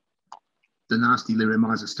the nasty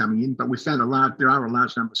Liriomyces coming in. But we found there are a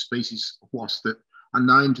large number of species of wasps that are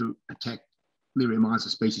known to attack Liriomyces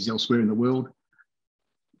species elsewhere in the world.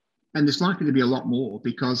 And there's likely to be a lot more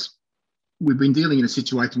because we've been dealing in a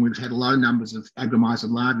situation where we've had low numbers of agromyzid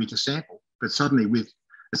larvae to sample, but suddenly with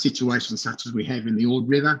a situation such as we have in the Ord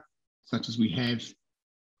River, such as we have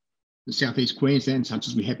in southeast Queensland, such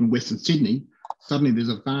as we have in Western Sydney, suddenly there's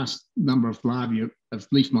a vast number of larvae, of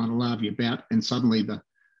leaf miner larvae about, and suddenly a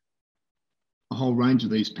whole range of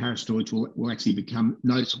these parasitoids will actually become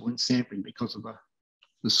noticeable in sampling because of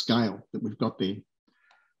the scale that we've got there.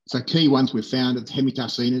 So key ones we've found are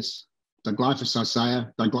Hemitarsinus, Diglyphus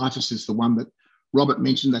isaiah. Diglyphus is the one that Robert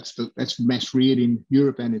mentioned. That's mass reared in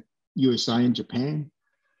Europe and in USA and Japan.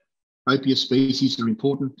 Opius species are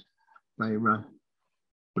important. They're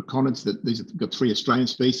reconids that these have got 3 Australian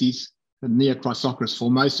species. And Neochrysochorus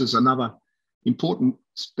formosa is another important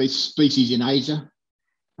species in Asia.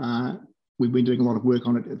 We've been doing a lot of work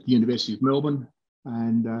on it at the University of Melbourne,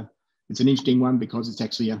 and it's an interesting one because it's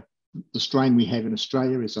actually the strain we have in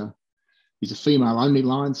Australia is a female-only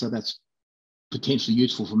line, so that's potentially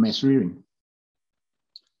useful for mass rearing.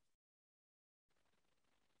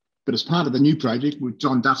 But as part of the new project,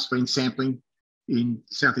 John Duff's been sampling in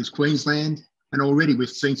southeast Queensland, and already we've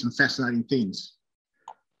seen some fascinating things.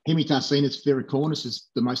 Hemitarsinus vericornis is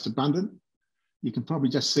the most abundant. You can probably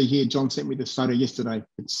just see here, John sent me this photo yesterday.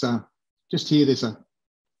 It's just here, there's a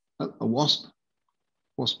wasp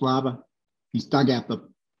larva. He's dug out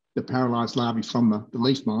the paralysed larvae from the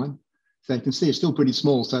leaf mine. So you can see it's still pretty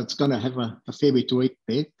small, so it's going to have a fair bit to eat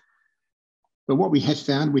there. But what we have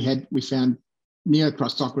found, we found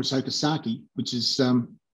Neocrostochorus okazaki, which is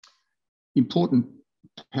important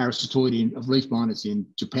parasitoid of leaf miners in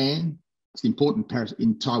Japan. It's important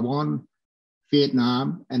in Taiwan,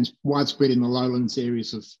 Vietnam, and widespread in the lowlands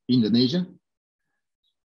areas of Indonesia.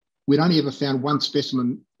 We'd only ever found one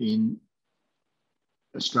specimen in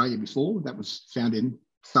Australia before. That was found in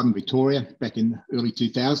southern Victoria back in the early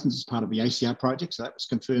 2000s as part of the ACR project. So that was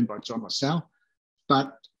confirmed by John Lassalle.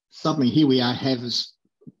 But suddenly here we have as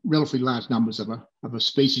relatively large numbers of a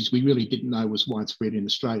species we really didn't know was widespread in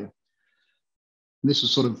Australia. And this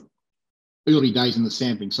was sort of early days in the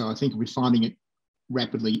sampling. So I think if we're finding it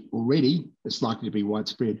rapidly already, it's likely to be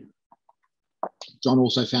widespread. John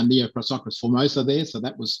also found Neocrostochorus formosa there. So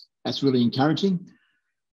that's really encouraging.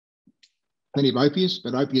 Plenty of Opius,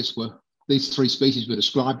 but Opius these three species were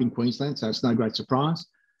described in Queensland, so it's no great surprise.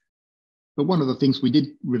 But one of the things we did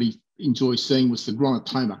really enjoy seeing was the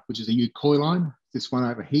Gronotoma, which is a eucoiline. This one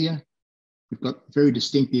over here. We've got very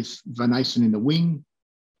distinctive venation in the wing.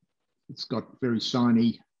 It's got very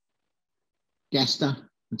shiny gaster.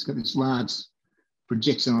 It's got this large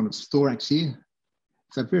projection on its thorax here.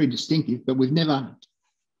 So very distinctive, but we've never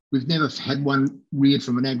had one reared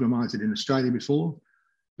from an agromyzet in Australia before,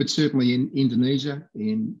 but certainly in Indonesia,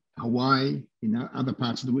 in Hawaii, in other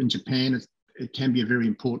parts of in Japan, it can be a very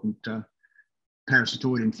important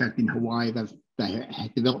parasitoid. In fact, in Hawaii, they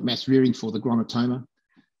have developed mass rearing for the Gronotoma.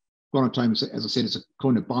 Gronotoma, as I said, is a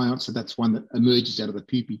cornobiont, so that's one that emerges out of the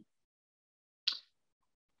pupae.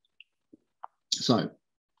 So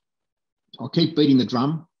I'll keep beating the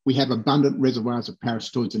drum. We have abundant reservoirs of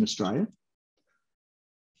parasitoids in Australia.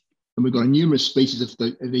 And we've got numerous species of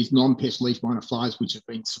these non-pest leaf miner flies which have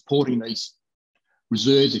been supporting these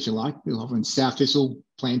reserves, if you like. They're often sow thistle,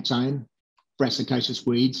 plantain, brassicaceous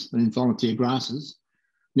weeds, and involunteer grasses.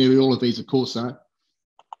 Nearly all of these, of course, aren't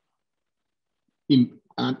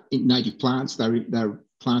native plants. They're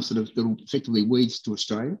plants that are effectively weeds to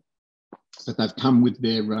Australia, but they've come with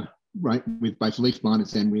with both leaf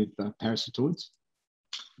miners and with parasitoids.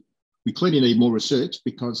 We clearly need more research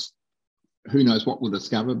because who knows what we'll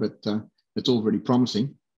discover, but it's all very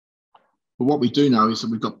promising. But what we do know is that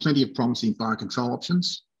we've got plenty of promising biocontrol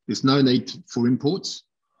options. There's no need for imports.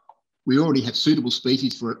 We already have suitable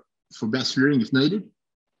species for mass rearing if needed.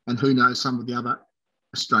 And who knows, some of the other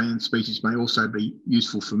Australian species may also be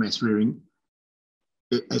useful for mass rearing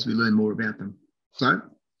as we learn more about them. So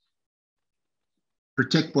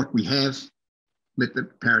protect what we have, let the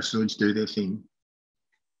parasitoids do their thing.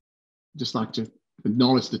 I'd just like to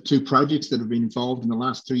acknowledge the two projects that have been involved in the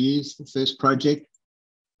last 2 years, the first project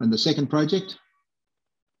and the second project.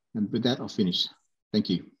 And with that, I'll finish. Thank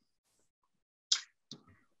you.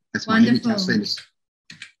 That's my Hemitarsinus.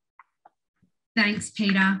 Thanks,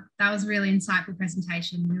 Peter. That was a really insightful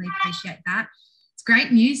presentation. Really appreciate that. It's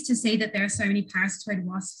great news to see that there are so many parasitoid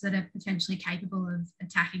wasps that are potentially capable of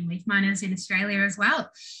attacking leaf miners in Australia as well.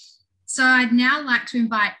 So I'd now like to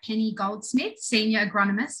invite Penny Goldsmith, Senior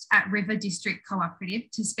Agronomist at River District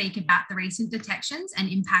Cooperative, to speak about the recent detections and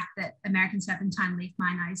impact that American Serpentine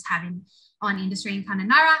Leafminer is having on industry in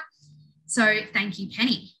Kununurra. So thank you,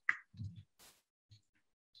 Penny.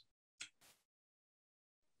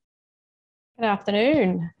 Good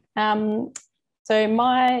afternoon. So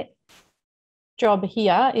my job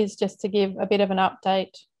here is just to give a bit of an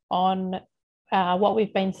update on what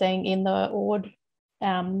we've been seeing in the Ord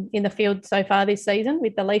in the field so far this season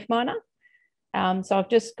with the leaf miner. So I've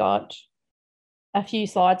just got a few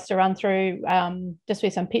slides to run through just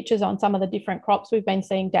with some pictures on some of the different crops we've been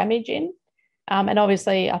seeing damage in. And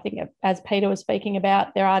obviously, I think as Peter was speaking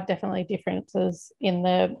about, there are definitely differences in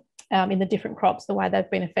the different crops, the way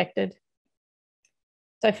they've been affected.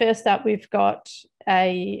 So first up, we've got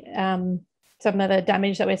some of the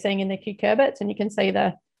damage that we're seeing in the cucurbits, and you can see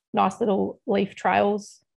the nice little leaf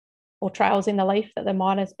trails or trails in the leaf that the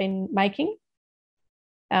miner's been making.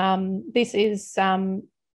 This is some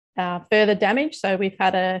further damage. So we've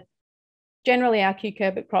had generally our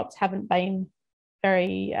cucurbit crops haven't been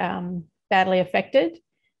very badly affected.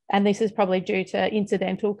 And this is probably due to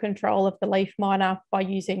incidental control of the leaf miner by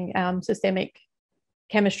using systemic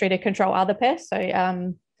chemistry to control other pests.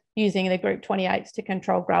 So using the group 28s to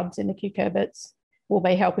control grubs in the cucurbits will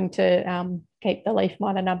be helping to keep the leaf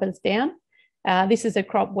miner numbers down. This is a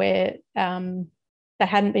crop where they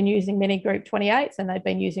hadn't been using many group 28s and they've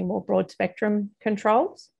been using more broad spectrum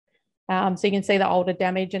controls. So you can see the older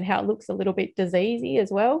damage and how it looks a little bit diseasey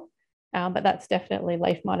as well. But that's definitely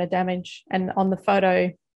leaf miner damage. And on the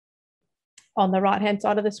photo on the right-hand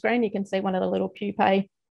side of the screen, you can see one of the little pupae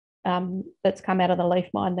that's come out of the leaf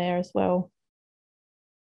mine there as well.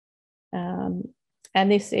 And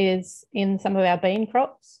this is in some of our bean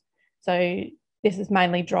crops. So this is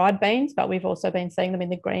mainly dried beans, but we've also been seeing them in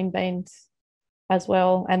the green beans as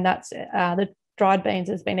well. And that's the dried beans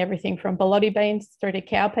has been everything from borlotti beans through to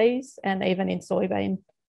cowpeas and even in soybean.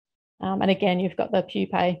 And again, you've got the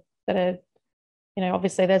pupae that are, you know,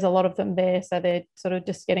 obviously there's a lot of them there. So they're sort of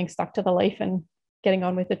just getting stuck to the leaf and getting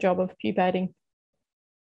on with the job of pupating.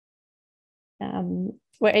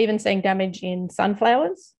 We're even seeing damage in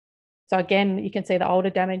sunflowers. So again, you can see the older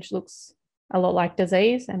damage looks a lot like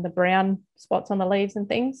disease and the brown spots on the leaves and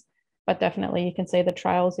things, but definitely you can see the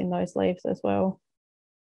trails in those leaves as well.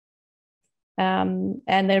 And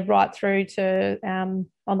they're right through to, on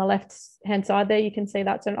the left-hand side there, you can see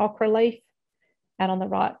that's an ochre leaf. And on the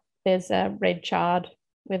right, there's a red chard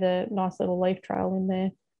with a nice little leaf trail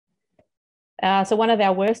in there. So one of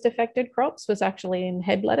our worst affected crops was actually in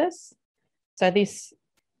head lettuce. So this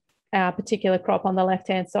particular crop on the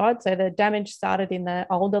left-hand side, so the damage started in the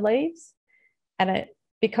older leaves, and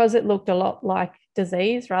because it looked a lot like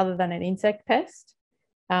disease rather than an insect pest,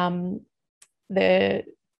 there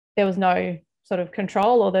was no sort of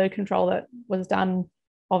control, or the control that was done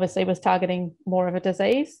obviously was targeting more of a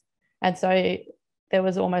disease. And so there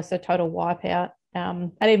was almost a total wipeout.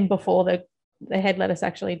 And even before the head lettuce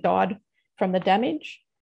actually died from the damage,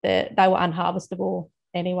 they were unharvestable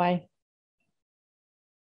anyway.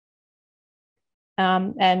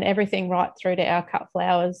 And everything right through to our cut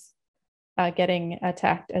flowers are getting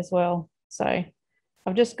attacked as well. So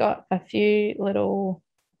I've just got a few little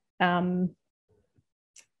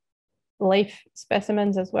leaf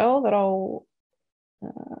specimens as well that I'll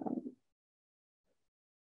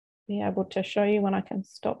be able to show you when I can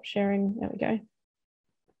stop sharing. There we go.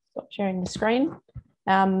 Stop sharing the screen.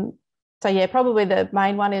 So yeah, probably the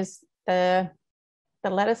main one is the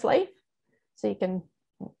lettuce leaf. So you can,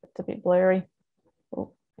 it's a bit blurry.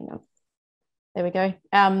 Oh, hang on. There we go.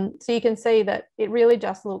 So you can see that it really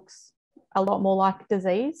just looks a lot more like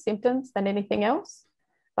disease symptoms than anything else.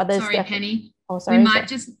 But there's sorry, Penny. Oh, sorry. We might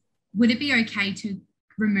just, would it be okay to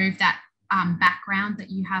remove that background that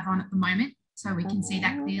you have on at the moment so we can see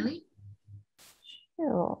that clearly?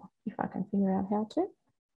 Sure, if I can figure out how to.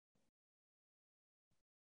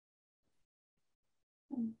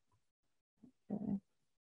 Okay.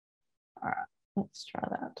 All right, let's try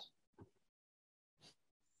that.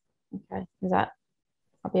 Okay, is that,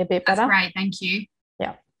 that'll be a bit better? That's great, thank you.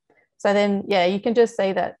 Yeah. So then, yeah, you can just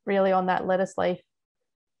see that really on that lettuce leaf,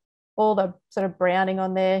 all the sort of browning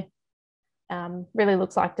on there really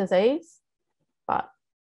looks like disease, but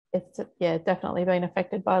it's, yeah, definitely been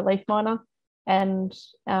affected by leaf miner. And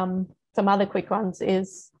some other quick ones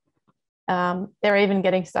is they're even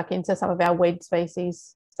getting stuck into some of our weed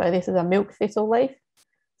species. So this is a milk thistle leaf.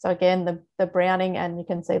 So again, the browning, and you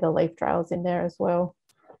can see the leaf trails in there as well.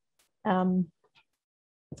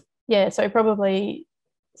 Yeah, so probably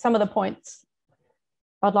some of the points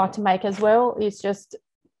I'd like to make as well is just,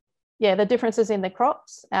 yeah, the differences in the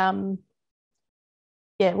crops.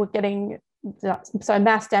 Yeah, we're getting so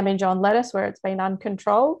mass damage on lettuce where it's been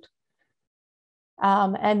uncontrolled.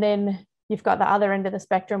 And then you've got the other end of the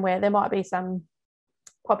spectrum where there might be some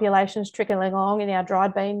populations trickling along in our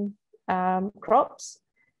dried bean crops,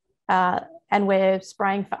 and we're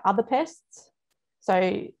spraying for other pests.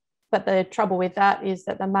 So, but the trouble with that is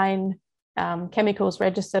that the main chemicals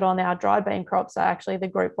registered on our dried bean crops are actually the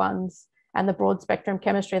group 1s and the broad spectrum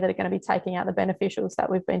chemistry that are going to be taking out the beneficials that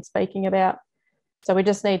we've been speaking about. So we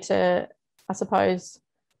just need to, I suppose,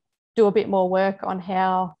 do a bit more work on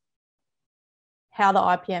how the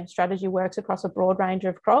IPM strategy works across a broad range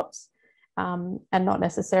of crops, and not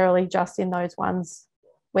necessarily just in those ones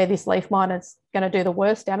where this leaf miner is going to do the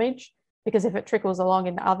worst damage, because if it trickles along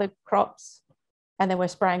in other crops and then we're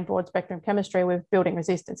spraying broad spectrum chemistry, we're building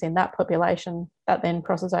resistance in that population that then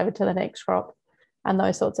crosses over to the next crop and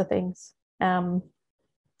those sorts of things.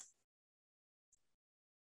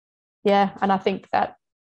 Yeah, and I think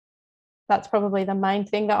that's probably the main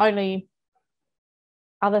thing. The only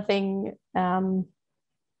other thing that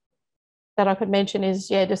I could mention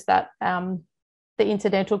is, yeah, just that the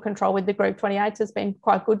incidental control with the group 28s has been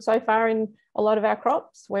quite good so far in a lot of our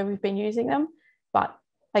crops where we've been using them. But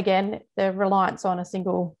again, the reliance on a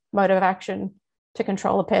single mode of action to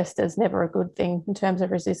control a pest is never a good thing in terms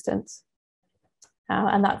of resistance.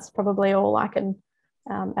 And that's probably all I can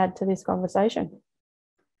add to this conversation.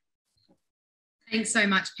 Thanks so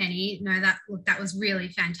much, Penny. No, that was really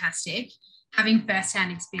fantastic. Having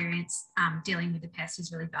first-hand experience dealing with the pest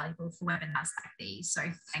is really valuable for webinars like these. So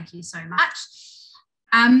thank you so much.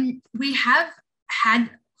 We have had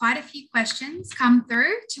quite a few questions come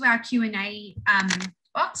through to our Q&A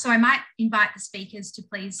box. So I might invite the speakers to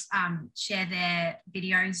please share their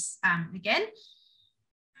videos again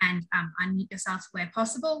and unmute yourselves where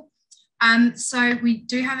possible. So we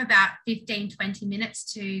do have about 15-20 minutes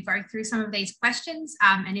to go through some of these questions.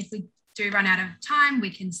 And if we do run out of time, we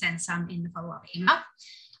can send some in the follow-up email.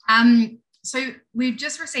 So we've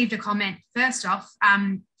just received a comment. First off,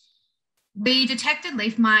 we detected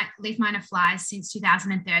leaf miner flies since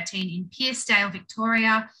 2013 in Pearcedale,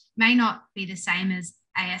 Victoria. May not be the same as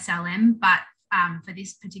ASLM, but for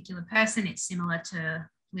this particular person, it's similar to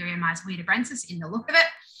Liriomyza wedebrensis in the look of it.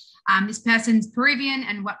 This person's Peruvian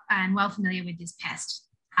and well familiar with this pest.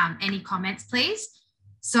 Any comments, please?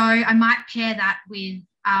 So I might pair that with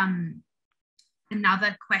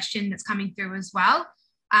another question that's coming through as well.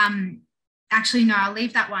 Actually, no, I'll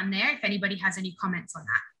leave that one there if anybody has any comments on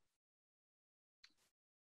that.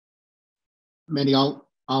 Mandy, I'll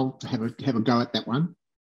have a go at that one.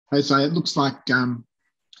 Jose, it looks like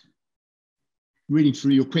reading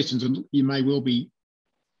through your questions, you may well be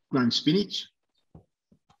growing spinach.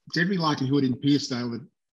 There's every likelihood in Pearcedale that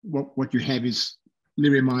what you have is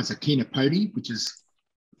Liriomyza chenopodi, which is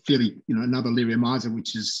fairly, another Liriomyza,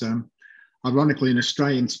 which is ironically an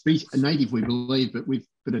Australian species, a native, we believe,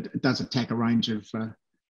 but it does attack a range of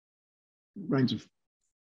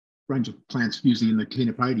plants, usually in the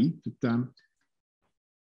chenopodi. But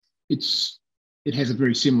it has a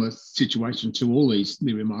very similar situation to all these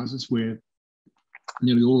Liriomyzas, where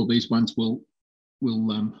nearly all of these ones will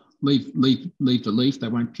leave the leaf. They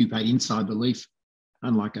won't pupate inside the leaf,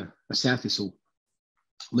 unlike a South Thistle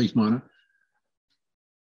leaf miner.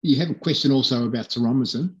 You have a question also about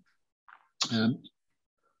Serpentine.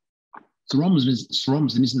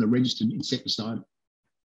 Serpentine isn't a registered insecticide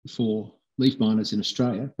for leaf miners in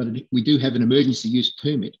Australia, but we do have an emergency use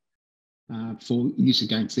permit for use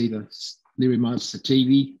against either Liriomyza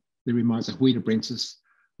sativa, Liriomyza wedebrensis,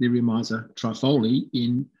 Liriomyza trifoli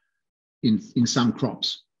in some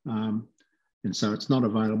crops. And so it's not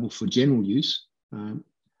available for general use. The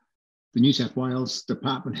New South Wales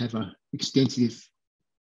Department have an extensive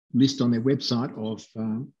list on their website of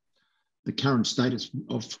the current status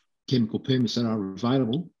of chemical permits that are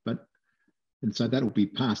available, and so that will be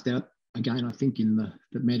passed out again. I think that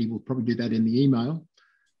Maddie will probably do that in the email.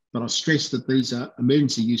 But I stress that these are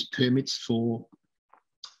emergency use permits for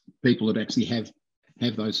people that actually have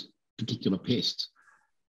those particular pests.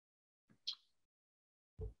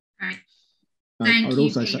 Right. I'd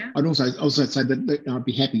also say that I'd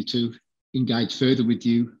be happy to engage further with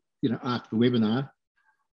you, after the webinar,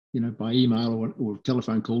 by email or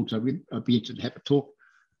telephone call. So I'd be interested to have a talk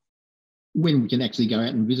when we can actually go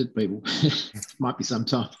out and visit people. Might be some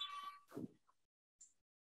time.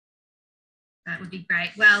 That would be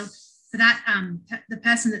great. Well, for that, the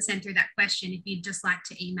person that sent through that question, if you'd just like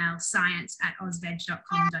to email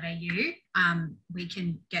science@ausveg.com.au, we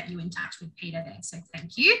can get you in touch with Peter there. So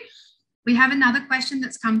thank you. We have another question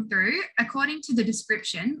that's come through. According to the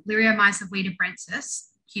description, Liriomyza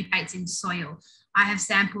wedebrensis pupates in soil. I have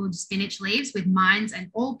sampled spinach leaves with mines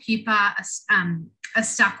and all pupa are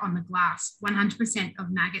stuck on the glass. 100%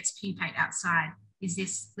 of maggots pupate outside. Is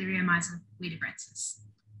this Liriomyza wedebrensis?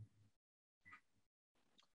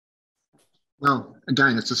 Well,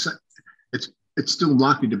 again, it's still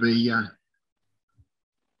likely to be.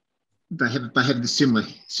 They have the similar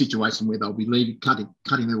situation where they'll be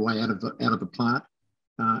cutting their way out of the plant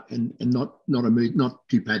and not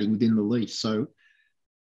pupating within the leaf. So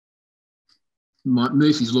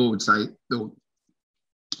Murphy's law would say the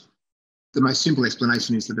most simple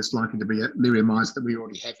explanation is that it's likely to be a Liriomyza that we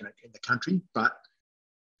already have in the country, but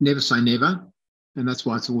never say never. And that's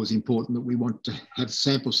why it's always important that we want to have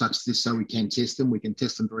samples such as this so we can test them. We can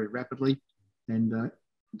test them very rapidly, and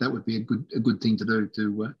that would be a good thing to do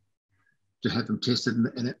to have them tested,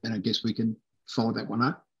 and I guess we can follow that one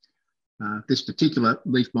up. This particular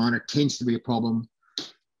leaf miner tends to be a problem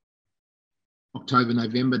October,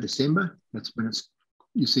 November, December. That's when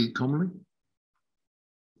you see it commonly.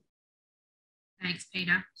 Thanks,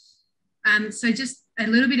 Peter. So just a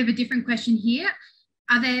little bit of a different question here.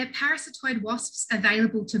 Are there parasitoid wasps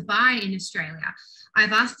available to buy in Australia?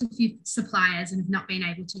 I've asked a few suppliers and have not been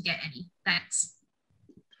able to get any. Thanks.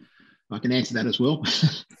 I can answer that as well.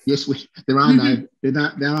 Yes, there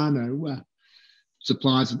are no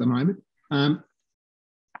suppliers at the moment.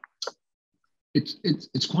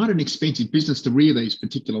 It's quite an expensive business to rear these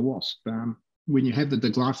particular wasps. When you have the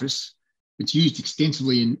diglyphus, it's used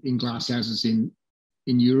extensively in glasshouses in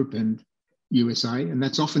Europe and USA, and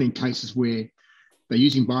that's often in cases where they're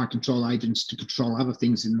using biocontrol agents to control other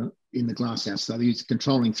things in the glasshouse. So they're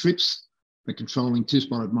controlling thrips, they're controlling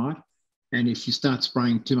two-spotted mite, and if you start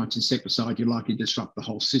spraying too much insecticide, you're likely to disrupt the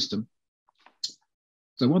whole system.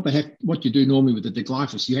 So what you do normally with the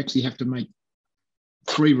diglyphus, you actually have to make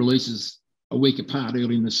 3 releases a week apart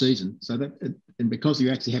early in the season. So and because you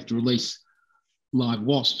actually have to release live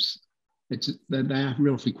wasps, they are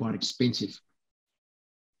relatively quite expensive.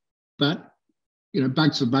 But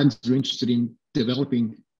Bugs for Bugs are interested in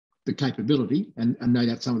developing the capability, and no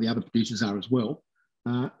doubt some of the other producers are as well.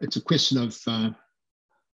 It's a question of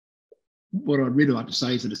what I'd really like to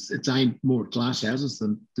say is that it's aimed more at glasshouses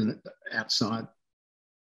than outside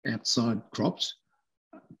crops.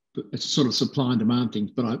 But it's sort of supply and demand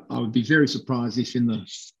things. But I would be very surprised if in the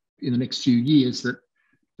next few years that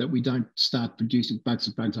we don't start producing Bugs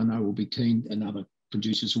for Bugs. I know we'll be keen, and other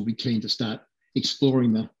producers will be keen to start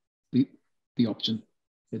exploring the option.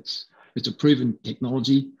 It's a proven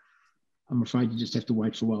technology. I'm afraid you just have to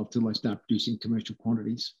wait for a while till they start producing commercial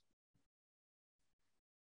quantities.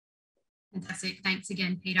 Fantastic. Thanks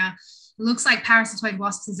again, Peter. It looks like parasitoid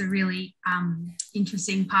wasps is a really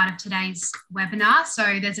interesting part of today's webinar.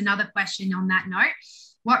 So there's another question on that note.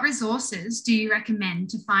 What resources do you recommend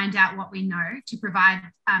to find out what we know to provide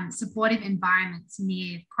supportive environments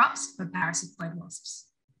near crops for parasitoid wasps?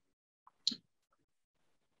 I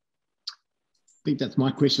think that's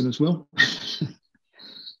my question as well.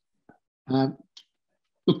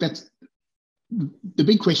 Look, that's the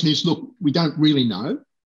big question is, look, we don't really know,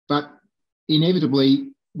 but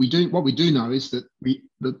inevitably what we do know is that the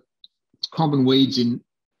common weeds in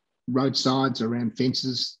roadsides, around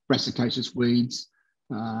fences, brassicaceous weeds,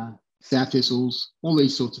 south thistles, all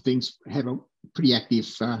these sorts of things have a pretty active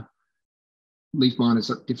leaf miners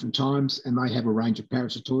at different times, and they have a range of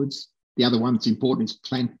parasitoids. The other one that's important is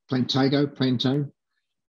plantain.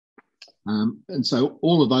 And so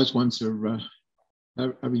all of those ones are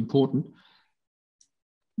important.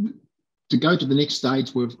 To go to the next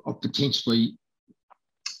stage of potentially,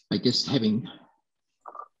 I guess, having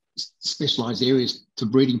specialised areas to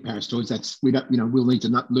breeding parasitoids, we'll need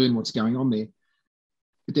to learn what's going on there.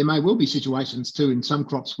 But there may well be situations too in some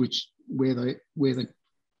crops that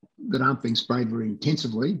aren't being sprayed very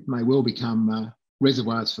intensively may well become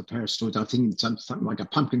reservoirs for parasitoids. I think something like a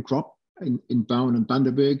pumpkin crop in Bowen and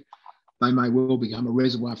Bundaberg, they may well become a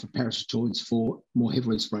reservoir for parasitoids for more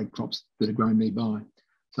heavily sprayed crops that are grown nearby.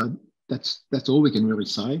 So that's all we can really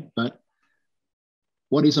say. But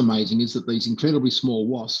what is amazing is that these incredibly small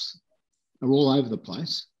wasps are all over the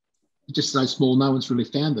place. They're just so small, no one's really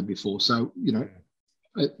found them before. So,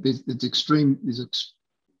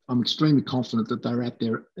 I'm extremely confident that they're out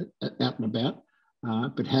there, out and about.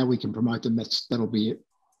 But how we can promote them, that'll be it.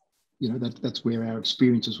 That's where our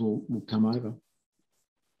experiences will come over.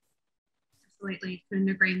 Absolutely, couldn't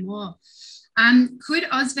agree more. Could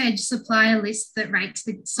AUSVEG supply a list that rates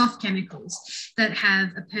the soft chemicals that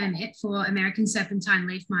have a permit for American Serpentine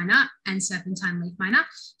Leafminer and Serpentine Leafminer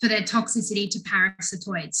for their toxicity to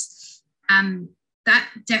parasitoids? That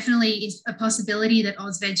definitely is a possibility that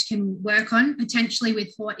AUSVEG can work on, potentially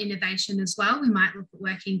with Hort Innovation as well. We might look at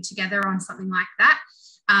working together on something like that.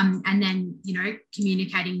 And then,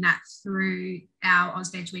 communicating that through our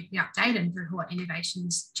AUSVEG weekly update and through Hort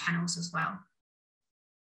Innovation's channels as well.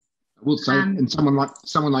 I will say, and someone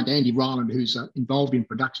like Andy Ryland, who's involved in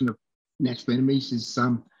production of natural enemies,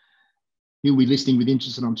 he'll be listening with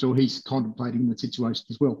interest, and I'm sure he's contemplating the situation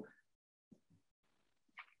as well.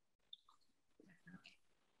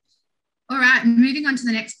 All right, moving on to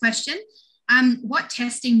the next question. What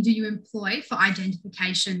testing do you employ for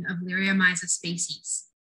identification of Liriomyza species?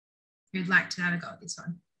 Who'd like to have a go at this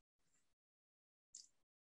one?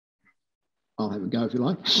 I'll have a go if you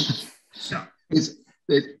like. Sure.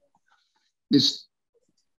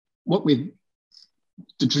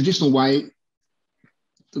 The traditional way,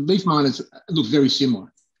 the leaf miners look very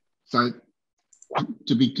similar. So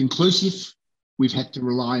to be conclusive, we've had to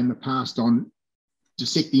rely in the past on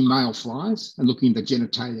dissecting male flies and looking at the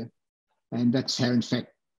genitalia. And that's how, in fact,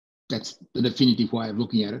 that's the definitive way of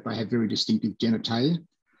looking at it. They have very distinctive genitalia.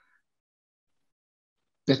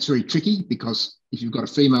 That's very tricky because if you've got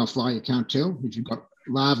a female fly, you can't tell. If you've got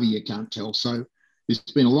larvae, you can't tell. So there's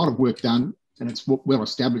been a lot of work done, and it's well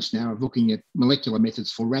established now, of looking at molecular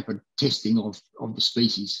methods for rapid testing of the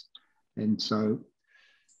species. And so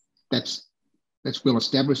that's well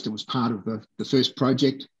established. It was part of the first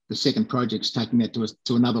project. The second project's taking that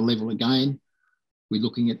to another level again. We're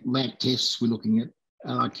looking at lab tests. We're looking at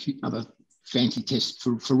other fancy tests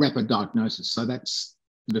for rapid diagnosis. So that's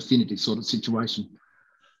the definitive sort of situation.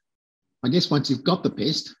 I guess once you've got the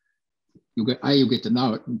pest, you'll get to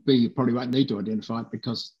know it, and B, you probably won't need to identify it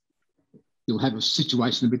because you'll have a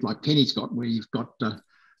situation a bit like Penny's got, where you've got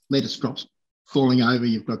lettuce crops falling over,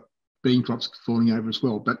 you've got bean crops falling over as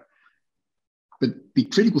well. But the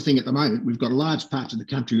critical thing at the moment, we've got large parts of the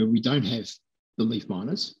country where we don't have the leaf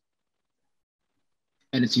miners.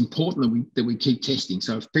 And it's important that we keep testing.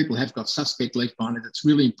 So if people have got suspect leaf miners, it's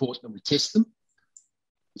really important that we test them,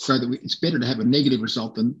 so that it's better to have a negative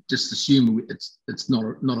result than just assume it's not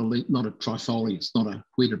a trifoliate, it's not a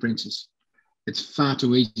huidobrensis. It's far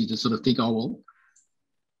too easy to sort of think, oh, well,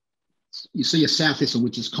 you see a sow thistle,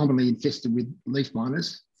 which is commonly infested with leaf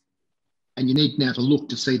miners, and you need now to look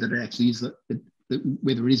to see that it actually is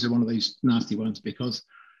whether it is one of these nasty ones, because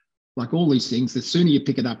like all these things, the sooner you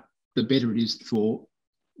pick it up, the better it is for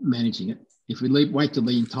managing it. If we wait till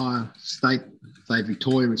the entire state, say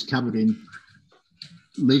Victoria, is covered in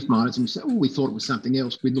leaf miners and we say, oh, we thought it was something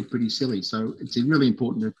else, we look pretty silly. So it's really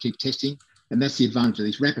important to keep testing, and that's the advantage of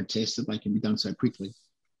these rapid tests, that they can be done so quickly.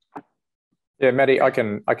 Yeah, Maddie, I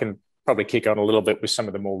can probably kick on a little bit with some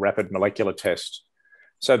of the more rapid molecular tests.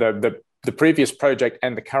 So the previous project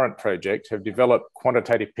and the current project have developed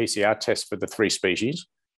quantitative PCR tests for the 3 species.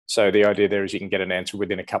 So the idea there is you can get an answer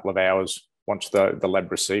within a couple of hours once the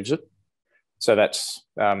lab receives it. So that's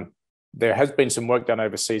there has been some work done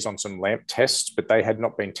overseas on some LAMP tests, but they had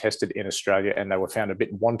not been tested in Australia, and they were found a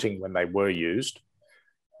bit wanting when they were used.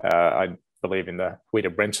 I believe in the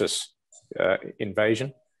huidobrensis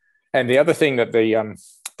invasion. And the other thing that the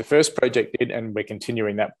first project did, and we're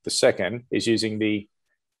continuing that with the second, is using the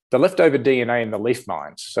leftover DNA in the leaf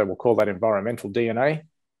mines. So we'll call that environmental DNA.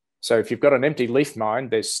 So if you've got an empty leaf mine,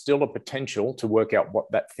 there's still a potential to work out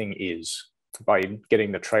what that thing is by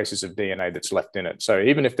getting the traces of DNA that's left in it. So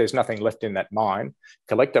even if there's nothing left in that mine,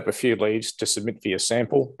 collect up a few leaves to submit for your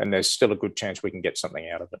sample, and there's still a good chance we can get something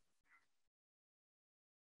out of it.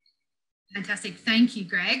 Fantastic. Thank you,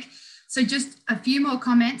 Greg. So just a few more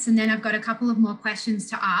comments, and then I've got a couple of more questions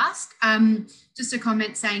to ask. Just a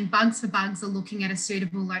comment saying Bugs for Bugs are looking at a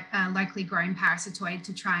suitable locally grown parasitoid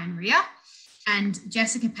to try and rear. And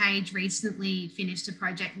Jessica Page recently finished a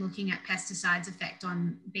project looking at pesticides' effect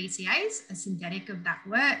on BCAs, a synthetic of that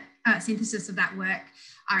work, synthesis of that work.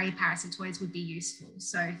 RE parasitoids would be useful.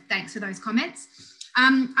 So thanks for those comments.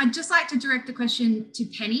 I'd just like to direct the question to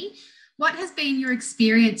Penny. What has been your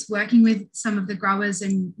experience working with some of the growers,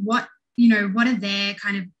 and what are their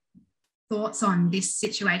kind of thoughts on this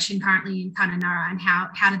situation currently in Kununurra, and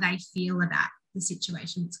how do they feel about the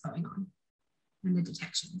situation that's going on and the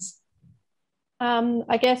detections?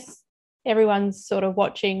 I guess everyone's sort of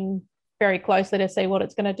watching very closely to see what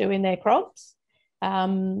it's going to do in their crops.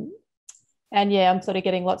 And yeah, I'm sort of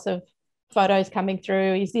getting lots of photos coming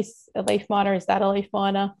through. Is this a leaf miner? Is that a leaf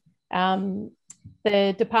miner?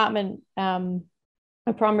 The Department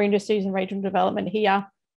of Primary Industries and Regional Development here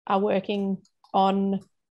are working on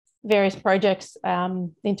various projects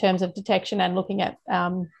in terms of detection and looking at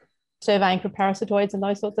surveying for parasitoids and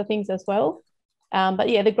those sorts of things as well. But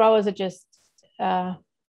yeah, the growers are just, I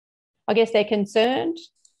guess they're concerned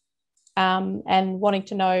and wanting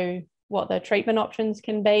to know what the treatment options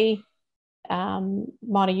can be,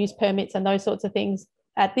 minor use permits and those sorts of things.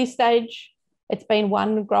 At this stage, it's been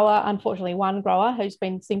one grower, unfortunately one grower who's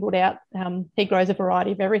been singled out. He grows a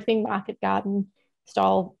variety of everything, market garden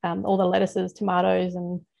style, all the lettuces, tomatoes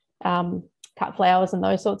and cut flowers and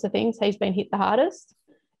those sorts of things. He's been hit the hardest,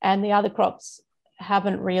 and the other crops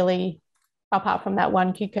haven't really, apart from that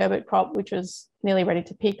one cucurbit crop, which was nearly ready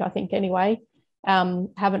to pick, I think anyway,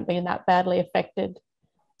 haven't been that badly affected.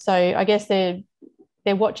 So I guess they're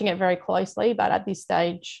watching it very closely, but at this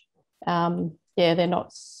stage, yeah, they're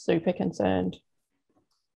not super concerned.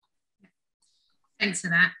 Thanks for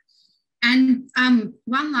that. And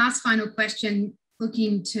one last final question,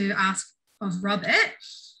 looking to ask of Robert.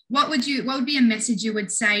 What would be a message you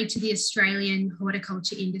would say to the Australian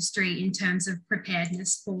horticulture industry in terms of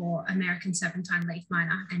preparedness for American Serpentine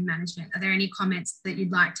Leafminer and management? Are there any comments that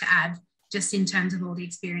you'd like to add, just in terms of all the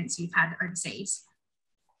experience you've had overseas?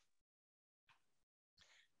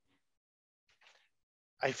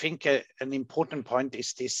 I think an important point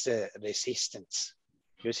is this resistance.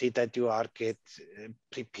 you see that you are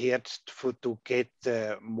prepared to get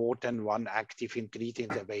more than one active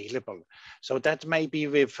ingredient available. So that may be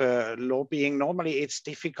with lobbying. Normally it's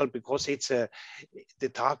difficult because it's the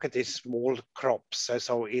target is small crops,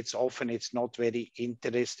 so it's not very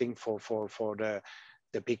interesting for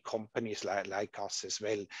the big companies like us as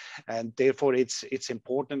well. And therefore it's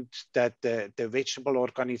important that the vegetable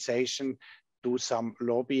organization do some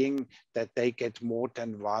lobbying, that they get more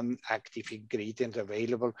than one active ingredient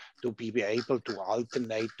available to be able to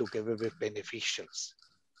alternate together with beneficials.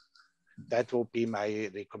 That will be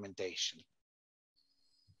my recommendation.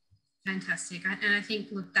 Fantastic. And I think,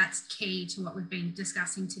 look, that's key to what we've been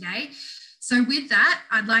discussing today. So with that,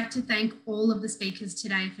 I'd like to thank all of the speakers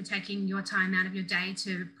today for taking your time out of your day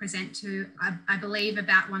to present to, I believe,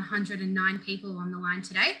 about 109 people on the line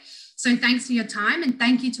today. So thanks for your time, and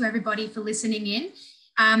thank you to everybody for listening in.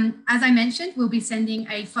 As I mentioned, we'll be sending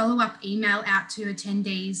a follow-up email out to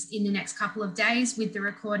attendees in the next couple of days with the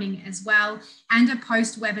recording as well, and a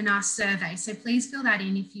post-webinar survey. So please fill that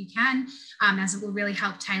in if you can, as it will really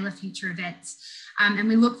help tailor future events. And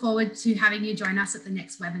we look forward to having you join us at the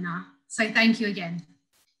next webinar. So thank you again.